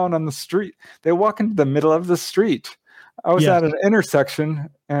walking around on the street. They walk into the middle of the street. I was at an intersection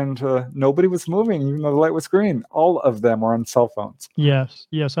and nobody was moving, even though the light was green. All of them were on cell phones. Yes.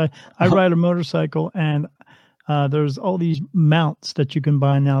 I ride a motorcycle and there's all these mounts that you can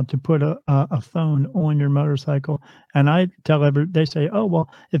buy now to put a phone on your motorcycle. And I tell they say, oh, well,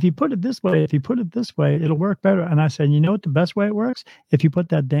 if you put it this way, it'll work better. And I said, you know what the best way it works? If you put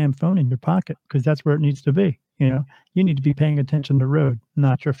that damn phone in your pocket, because that's where it needs to be. You need to be paying attention to the road,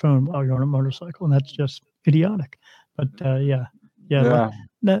 not your phone while you're on a motorcycle. And that's just idiotic. But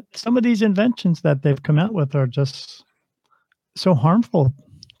that some of these inventions that they've come out with are just so harmful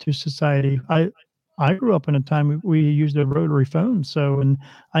to society. I grew up in a time we used a rotary phone, and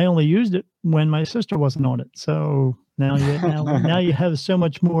I only used it when my sister wasn't on it. So now you have so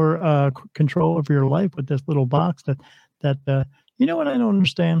much more control over your life with this little box that you know what I don't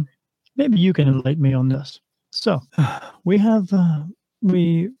understand. Maybe you can enlighten me on this. So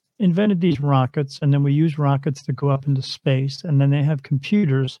we invented these rockets, and then we use rockets to go up into space, and then they have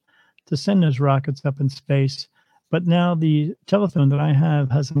computers to send those rockets up in space. But now the telephone that I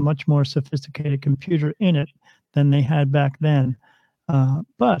have has a much more sophisticated computer in it than they had back then.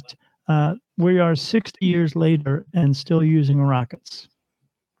 But we are 60 years later and still using rockets.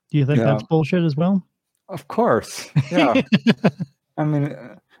 Do you think that's bullshit as well? Of course. Yeah. I mean,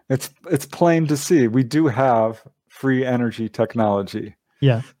 it's plain to see. We do have free energy technology.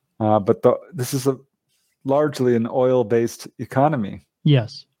 Yeah. But this is largely an oil-based economy.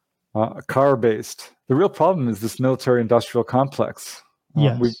 Yes. Car-based. The real problem is this military-industrial complex.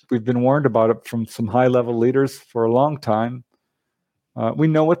 Yes. We've been warned about it from some high-level leaders for a long time. We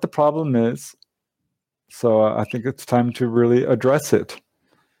know what the problem is, so I think it's time to really address it.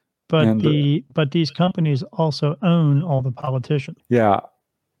 But these companies also own all the politicians. Yeah,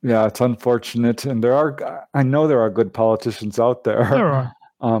 it's unfortunate, and I know there are good politicians out there. There are,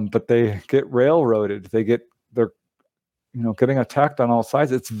 but they get railroaded. They're getting attacked on all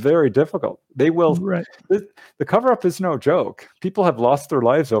sides. It's very difficult. They will. Right. The cover-up is no joke. People have lost their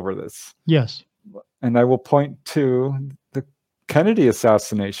lives over this. Yes. And I will point to the Kennedy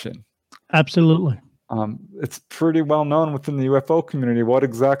assassination. Absolutely. It's pretty well known within the UFO community what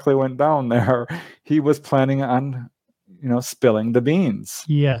exactly went down there. He was planning on, spilling the beans.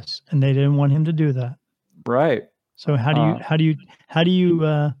 Yes, and they didn't want him to do that. Right. So how do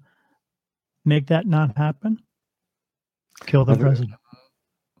you make that not happen? Kill the president.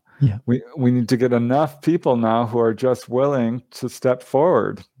 Yeah. We need to get enough people now who are just willing to step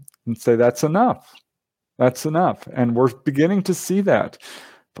forward and say that's enough. That's enough. And we're beginning to see that.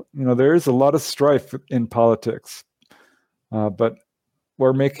 There is a lot of strife in politics, but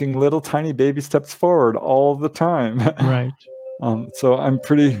we're making little tiny baby steps forward all the time. Right. So I'm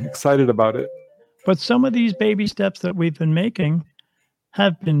pretty excited about it. But some of these baby steps that we've been making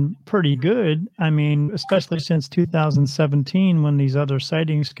have been pretty good. I mean, especially since 2017, when these other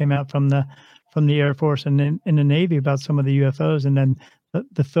sightings came out from the Air Force and in the Navy about some of the UFOs, and then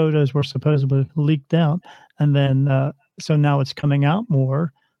the photos were supposedly leaked out, and then so now it's coming out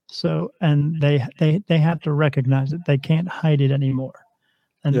more. So and they have to recognize it. They can't hide it anymore,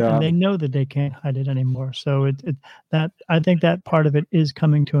 and they know that they can't hide it anymore. So that I think that part of it is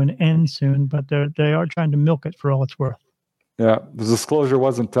coming to an end soon, but they are trying to milk it for all it's worth. Yeah, the disclosure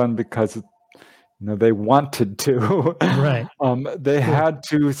wasn't done because they wanted to. Right. They had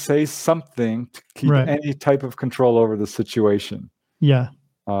to say something to keep any type of control over the situation. Yeah.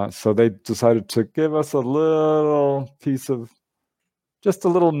 So they decided to give us a little piece of, just a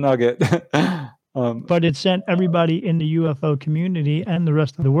little nugget. But it sent everybody in the UFO community and the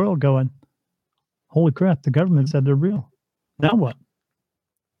rest of the world going, holy crap, the government said they're real. Now what?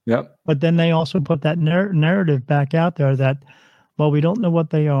 Yep. But then they also put that narrative back out there that, well, we don't know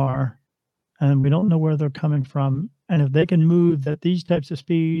what they are, and we don't know where they're coming from. And if they can move at these types of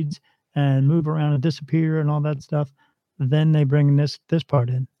speeds and move around and disappear and all that stuff, then they bring this part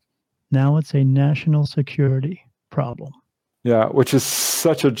in. Now it's a national security problem. Yeah, which is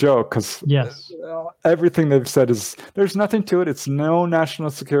such a joke because everything they've said is there's nothing to it. It's no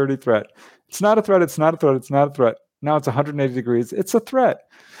national security threat. It's not a threat. It's not a threat. It's not a threat. Now it's 180 degrees. It's a threat.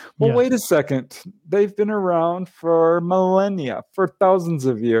 Well, wait a second. They've been around for millennia, for thousands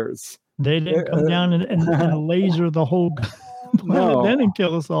of years. They didn't come down and laser the whole planet then and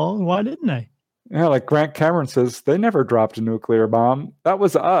kill us all. Why didn't they? Yeah, like Grant Cameron says, they never dropped a nuclear bomb. That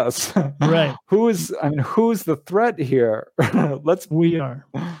was us. Right. Who's the threat here? We are.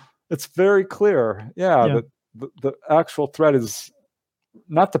 It's very clear. Yeah. The actual threat is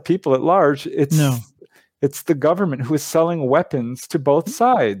not the people at large. It's the government who is selling weapons to both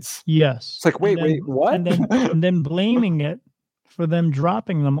sides. Yes. It's like, wait, what? And then blaming it for them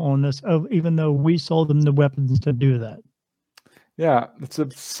dropping them on this, even though we sold them the weapons to do that. Yeah, it's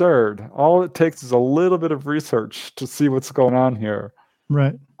absurd. All it takes is a little bit of research to see what's going on here.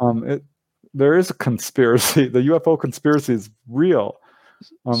 Right. There is a conspiracy. The UFO conspiracy is real.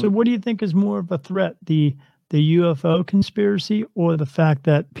 So what do you think is more of a threat, the UFO conspiracy or the fact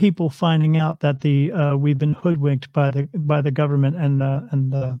that people finding out that we've been hoodwinked by the government and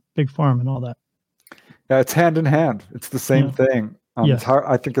the big farm and all that? Yeah, it's hand in hand. It's the same thing. It's hard,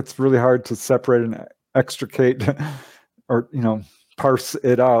 I think it's really hard to separate and extricate or, parse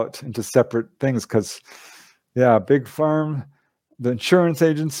it out into separate things because, big farm, the insurance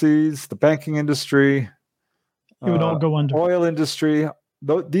agencies, the banking industry, it would all go under. Oil industry.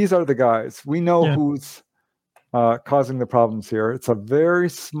 These are the guys. We know who's causing the problems here. It's a very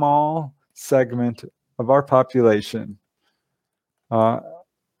small segment of our population. And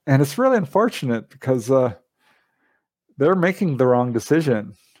it's really unfortunate because they're making the wrong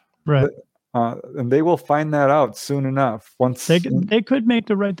decision. Right. And they will find that out soon enough. Once they could make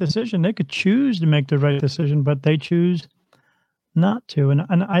the right decision. They could choose to make the right decision, but they choose not to. And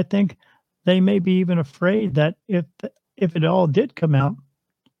I think they may be even afraid that if it all did come out,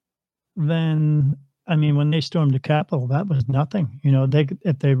 then when they stormed the Capitol, that was nothing.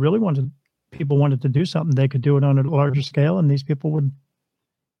 If they really people wanted to do something, they could do it on a larger scale, and these people would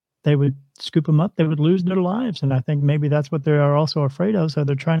scoop them up. They would lose their lives, and I think maybe that's what they are also afraid of. So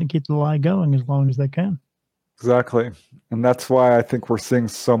they're trying to keep the lie going as long as they can. Exactly, and that's why I think we're seeing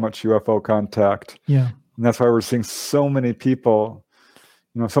so much UFO contact. Yeah, and that's why we're seeing so many people,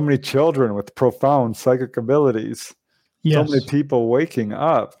 so many children with profound psychic abilities. Yes. So many people waking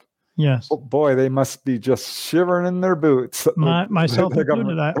up. Yes. Oh boy, they must be just shivering in their boots. Myself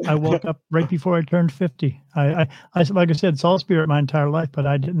included. I woke up right before I turned 50. I like I said, saw spirit my entire life, but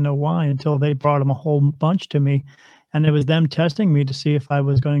I didn't know why until they brought them a whole bunch to me. And it was them testing me to see if I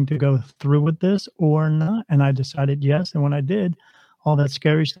was going to go through with this or not. And I decided yes. And when I did, all that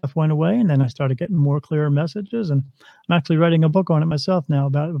scary stuff went away. And then I started getting more clearer messages. And I'm actually writing a book on it myself now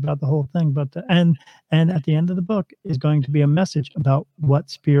about the whole thing. But and at the end of the book is going to be a message about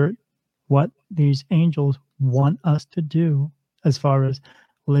what these angels want us to do as far as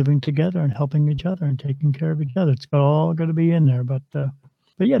living together and helping each other and taking care of each other. It's all going to be in there. But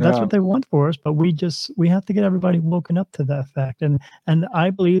that's what they want for us. But we have to get everybody woken up to that fact. And I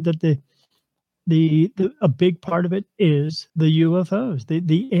believe that a big part of it is the UFOs,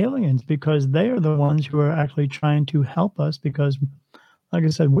 the aliens, because they are the ones who are actually trying to help us because, like I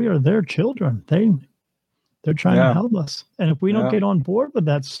said, we are their children. They're trying to help us. And if we don't get on board with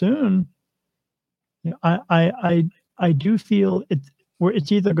that soon, I do feel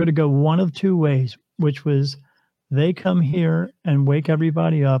it's either going to go one of two ways, which was they come here and wake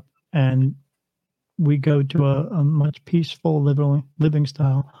everybody up and we go to a much peaceful living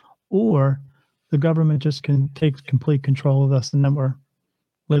style, or the government just can take complete control of us and then we're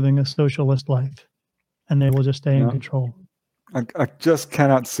living a socialist life and they will just stay in control. I just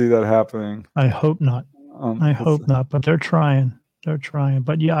cannot see that happening. I hope not. I hope not, but they're trying. They're trying.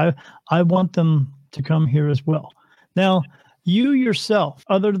 But I want them to come here as well. Now, you yourself,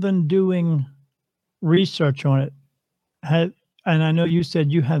 other than doing research on it, and I know you said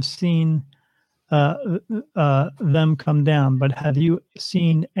you have seen them come down, but have you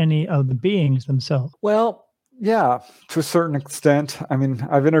seen any of the beings themselves? Well, yeah, to a certain extent. I mean,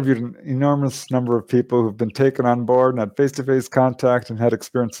 I've interviewed an enormous number of people who've been taken on board and had face-to-face contact and had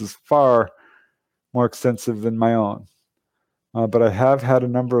experiences far more extensive than my own. But I have had a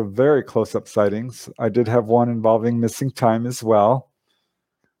number of very close-up sightings. I did have one involving missing time as well,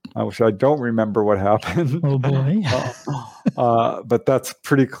 which I don't remember what happened. Oh boy! But that's a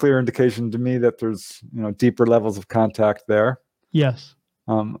pretty clear indication to me that there's deeper levels of contact there. Yes.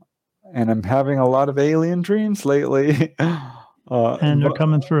 And I'm having a lot of alien dreams lately. And they're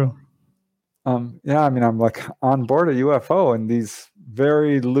coming through. Yeah, I mean, I'm like on board a UFO, and these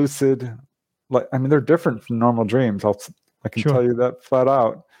very lucid, they're different from normal dreams. I can tell you that flat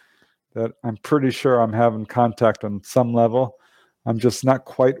out, that I'm pretty sure I'm having contact on some level. I'm just not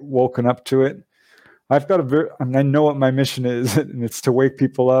quite woken up to it. I've got I know what my mission is, and it's to wake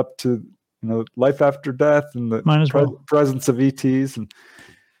people up to, life after death and the presence of ETs. And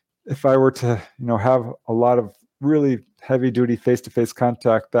if I were to, have a lot of really heavy duty face-to-face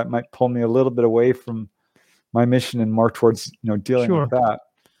contact, that might pull me a little bit away from my mission and more towards, dealing with that.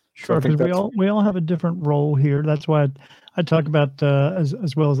 Sure, because we all have a different role here. That's why I talk about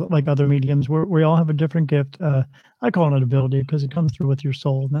as well as like other mediums. We all have a different gift. I call it an ability because it comes through with your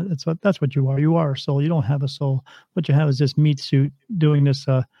soul. And that's what you are. You are a soul. You don't have a soul. What you have is this meat suit doing this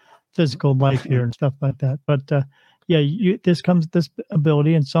physical life here and stuff like that. But this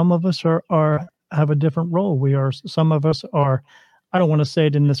ability, and some of us have a different role. Some of us are. I don't want to say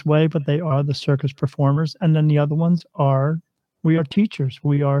it in this way, but they are the circus performers, and then the other ones are. We are teachers.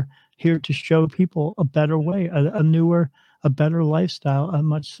 We are here to show people a better way, a newer, a better lifestyle, a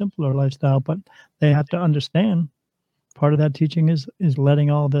much simpler lifestyle. But they have to understand part of that teaching is letting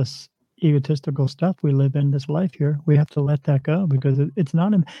all this egotistical stuff we live in this life here. We have to let that go, because it's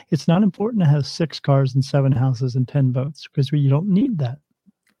not important to have 6 cars and 7 houses and 10 boats, because you don't need that.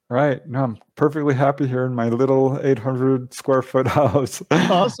 Right. No, I'm perfectly happy here in my little 800 square foot house.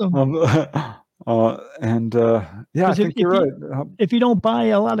 Awesome. I think you're right. If you don't buy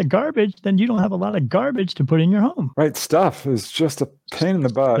a lot of garbage, then you don't have a lot of garbage to put in your home. Right. Stuff is just a pain in the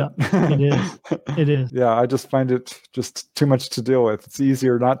butt. It is. It is. Yeah. I just find it just too much to deal with. It's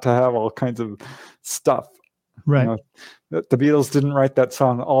easier not to have all kinds of stuff. Right. The Beatles didn't write that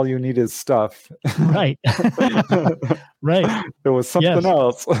song, "All You Need Is Stuff." Right. Right. It was something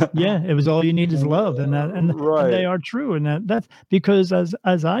else. Yeah, it was "All You Need Is Love," and they are true. And that's because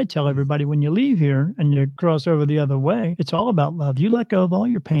as I tell everybody, when you leave here and you cross over the other way, it's all about love. You let go of all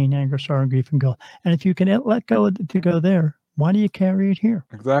your pain, anger, sorrow, and grief, and go. And if you can let go to go there, why do you carry it here?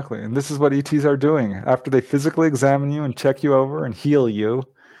 Exactly. And this is what ETs are doing. After they physically examine you and check you over and heal you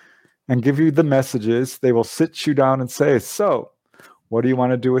and give you the messages, they will sit you down and say, "So, what do you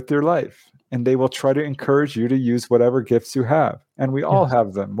want to do with your life?" And they will try to encourage you to use whatever gifts you have. And we all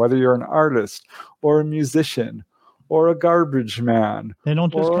have them, whether you're an artist or a musician or a garbage man. They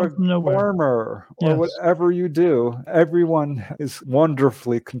don't just come from nowhere. Farmer or whatever you do. Everyone is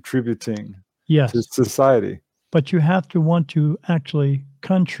wonderfully contributing to society. But you have to want to actually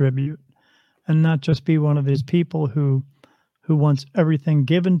contribute and not just be one of these people who wants everything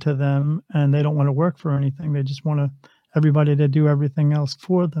given to them, and they don't want to work for anything. They just want everybody to do everything else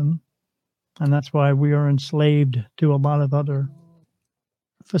for them. And that's why we are enslaved to a lot of other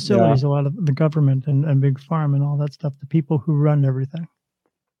facilities, a lot of the government and big farm and all that stuff, the people who run everything.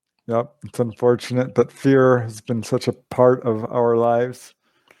 Yep. It's unfortunate, but fear has been such a part of our lives.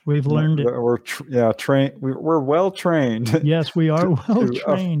 We've learned it. We're trained. We're well trained. Yes, we are well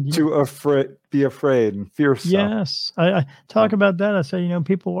trained. To be afraid and fear stuff. Yes, I talk about that. I say,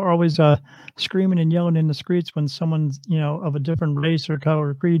 people are always screaming and yelling in the streets when someone's, of a different race or color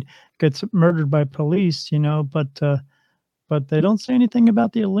or creed gets murdered by police. But they don't say anything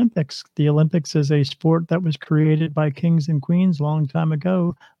about the Olympics. The Olympics is a sport that was created by kings and queens a long time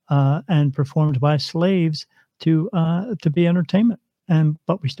ago and performed by slaves to be entertainment.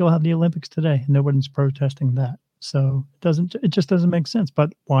 But we still have the Olympics today, and nobody's protesting that. So it just doesn't make sense.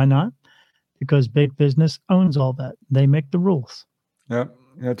 But why not? Because big business owns all that. They make the rules. Yeah.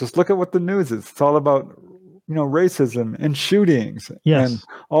 Just look at what the news is. It's all about, racism and shootings. Yes.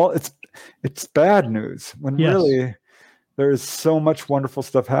 And it's bad news when really there is so much wonderful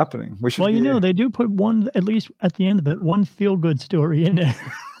stuff happening. They do put one, at least at the end of it, one feel-good story in there.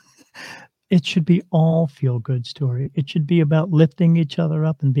 It should be all feel-good story. It should be about lifting each other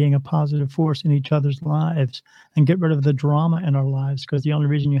up and being a positive force in each other's lives and get rid of the drama in our lives, because the only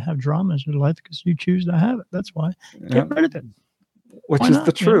reason you have drama in your life is because you choose to have it. That's why. Get rid of it. Which is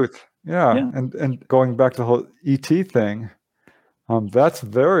the truth. Yeah. And going back to the whole ET thing, That's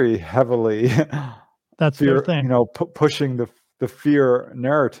very heavily That's fear, their thing. pushing the fear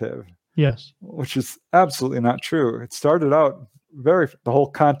narrative. Yes. Which is absolutely not true. It started out the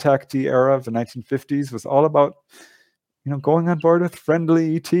whole contactee era of the 1950s was all about, going on board with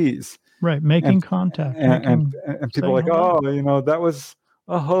friendly ETs. Right. Making contact. And people are like, hello. that was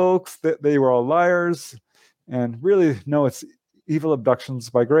a hoax, that they were all liars. And really, no, it's evil abductions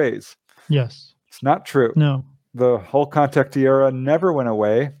by Greys. Yes. It's not true. No. The whole contactee era never went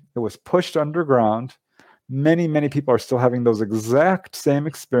away. It was pushed underground. Many, many people are still having those exact same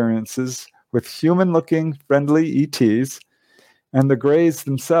experiences with human-looking, friendly ETs, and the Greys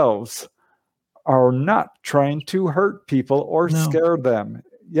themselves are not trying to hurt people or scare them.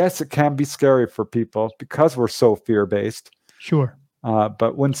 Yes, it can be scary for people because we're so fear-based. Sure.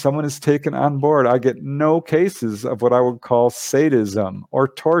 But when someone is taken on board, I get no cases of what I would call sadism or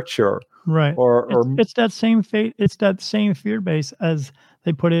torture. Right. Or it's that same fate. It's that same fear base as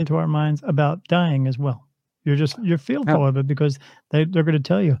they put into our minds about dying as well. You're fearful of it because they're going to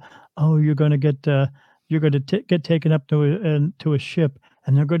tell you, oh, you're going to get get taken up to a ship,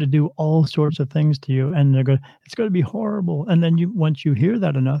 and they're going to do all sorts of things to you, and it's going to be horrible. And then once you hear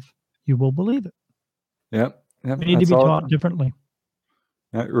that enough, you will believe it. Yep. We need to be taught differently.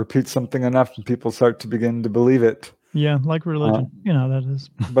 Repeat something enough, and people start to begin to believe it. Yeah, like religion, that is.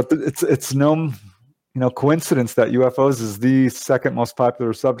 But it's no, coincidence that UFOs is the second most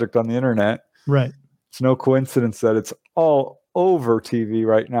popular subject on the internet. Right. It's no coincidence that it's all over TV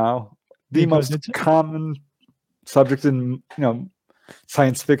right now. The most common subject in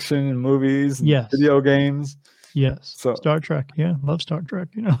science fiction and movies, and video games. Yes. So Star Trek, love Star Trek.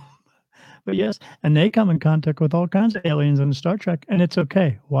 But yes, and they come in contact with all kinds of aliens in Star Trek, and it's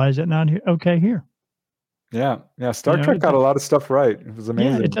okay. Why is it not okay here? Yeah. Star Trek got a lot of stuff right. It was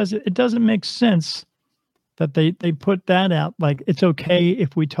amazing. Yeah, it doesn't make sense that they put that out. Like, it's okay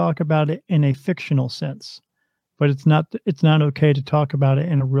if we talk about it in a fictional sense, but it's not okay to talk about it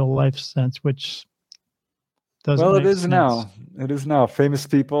in a real life sense, which doesn't. Well, it is now. It is now. Famous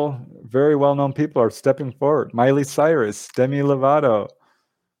people, very well-known people, are stepping forward. Miley Cyrus, Demi Lovato.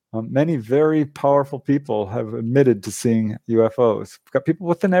 Many very powerful people have admitted to seeing UFOs. We've got people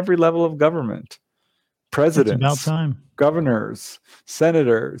within every level of government. Presidents, it's about time. Governors,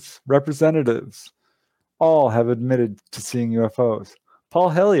 senators, representatives, all have admitted to seeing UFOs. Paul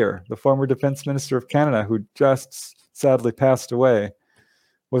Hellyer, the former defense minister of Canada, who just sadly passed away,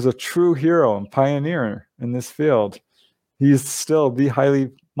 was a true hero and pioneer in this field. He's still the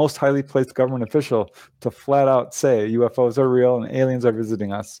most highly placed government official to flat out say UFOs are real and aliens are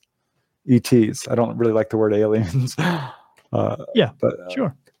visiting us. ETs. I don't really like the word aliens.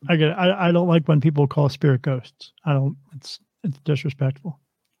 Sure. I get it. I don't like when people call spirit ghosts. I don't. It's disrespectful.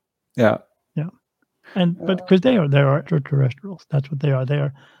 Yeah. But because they're extraterrestrials. That's what they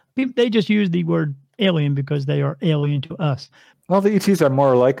are. They just use the word alien because they are alien to us. Well, the ETs are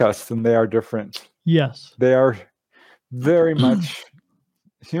more like us than they are different. Yes. They are very much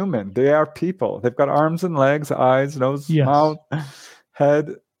human. They are people. They've got arms and legs, eyes, nose, mouth,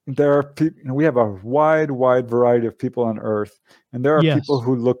 head. There are people. We have a wide variety of people on Earth, and there are people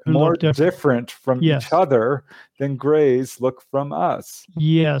who look more different from each other than Greys look from us.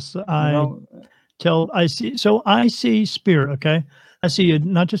 Yes, I see. So I see spirit. Okay, I see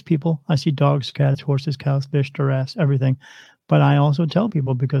not just people. I see dogs, cats, horses, cows, fish, giraffes, everything. But I also tell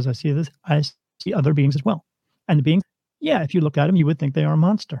people, because I see this, I see other beings as well. And the beings, if you look at them, you would think they are a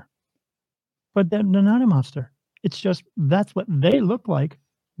monster, but they're not a monster. It's just that's what they look like.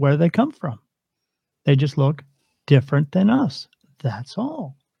 Where they come from. They just look different than us. That's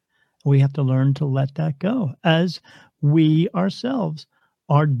all. We have to learn to let that go, as we ourselves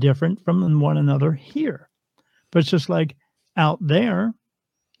are different from one another here. But it's just like out there,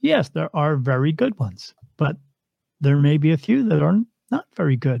 yes, there are very good ones, but there may be a few that are not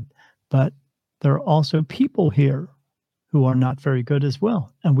very good. But there are also people here who are not very good as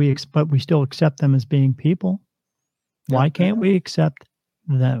well. And we still accept them as being people. Why can't we accept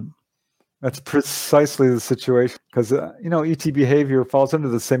them? That's precisely the situation, because ET behavior falls under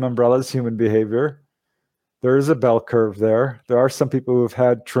the same umbrella as human behavior. There is a bell curve there. There are some people who have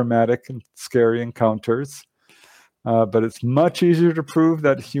had traumatic and scary encounters, but it's much easier to prove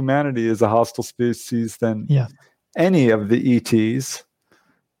that humanity is a hostile species than any of the ETs.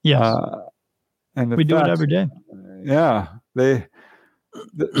 Yes, and we do it every day. Yeah, the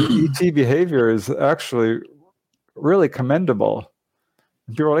ET behavior is actually really commendable.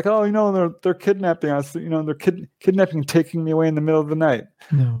 People are like, oh, they're kidnapping us. They're kidnapping and taking me away in the middle of the night.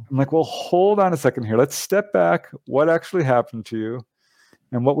 No. I'm like, well, hold on a second here. Let's step back. What actually happened to you?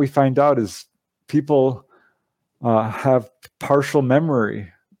 And what we find out is people have partial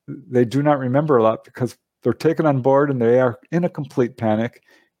memory. They do not remember a lot because they're taken on board and they are in a complete panic.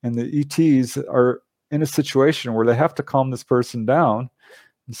 And the ETs are in a situation where they have to calm this person down.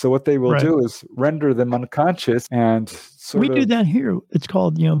 And so what they will do is render them unconscious and we do that here. It's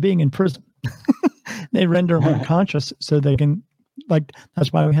called, being in prison. They render them unconscious so they can,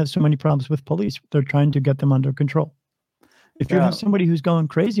 that's why we have so many problems with police. They're trying to get them under control. If you have somebody who's going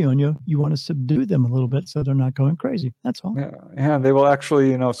crazy on you, you want to subdue them a little bit so they're not going crazy. That's all. Yeah, they will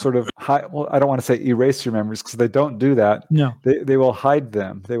actually, sort of hide. Well, I don't want to say erase your memories because they don't do that. No. They will hide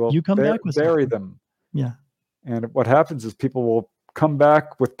them. They will bury them. Yeah. And what happens is people will come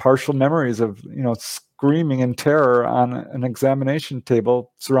back with partial memories of, screaming in terror on an examination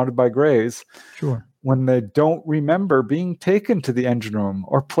table surrounded by grays. Sure. When they don't remember being taken to the engine room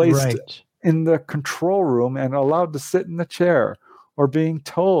or placed in the control room and allowed to sit in the chair, or being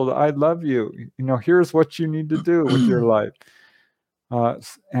told, I love you, here's what you need to do with your life.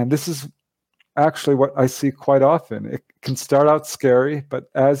 And this is actually what I see quite often. It can start out scary, but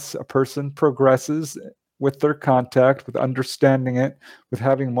as a person progresses with their contact, with understanding it, with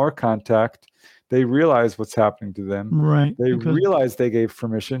having more contact, they realize what's happening to them. Right. They realize they gave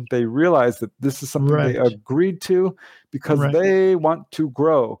permission. They realize that this is something they agreed to because they want to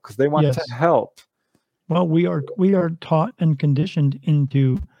grow, because they want to help. Well, we are taught and conditioned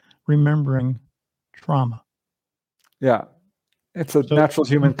into remembering trauma. Yeah. It's a natural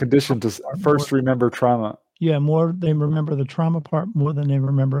human condition to first remember trauma. Yeah, they remember the trauma part more than they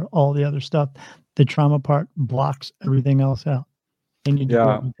remember all the other stuff. The trauma part blocks everything else out. They need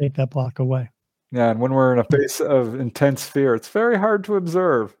to take that block away. Yeah, and when we're in a phase of intense fear, it's very hard to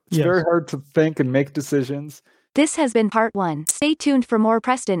observe. It's very hard to think and make decisions. This has been part 1. Stay tuned for more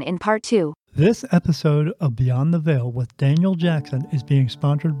Preston in part 2. This episode of Beyond the Veil with Daniel Jackson is being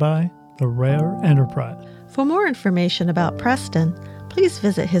sponsored by the Rare Enterprise. For more information about Preston, please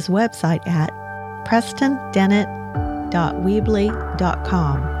visit his website at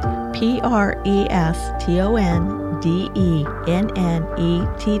prestondennett.weebly.com.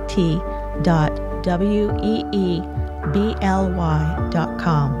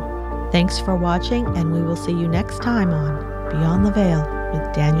 Thanks for watching, and we will see you next time on Beyond the Veil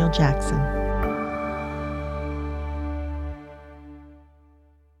with Daniel Jackson.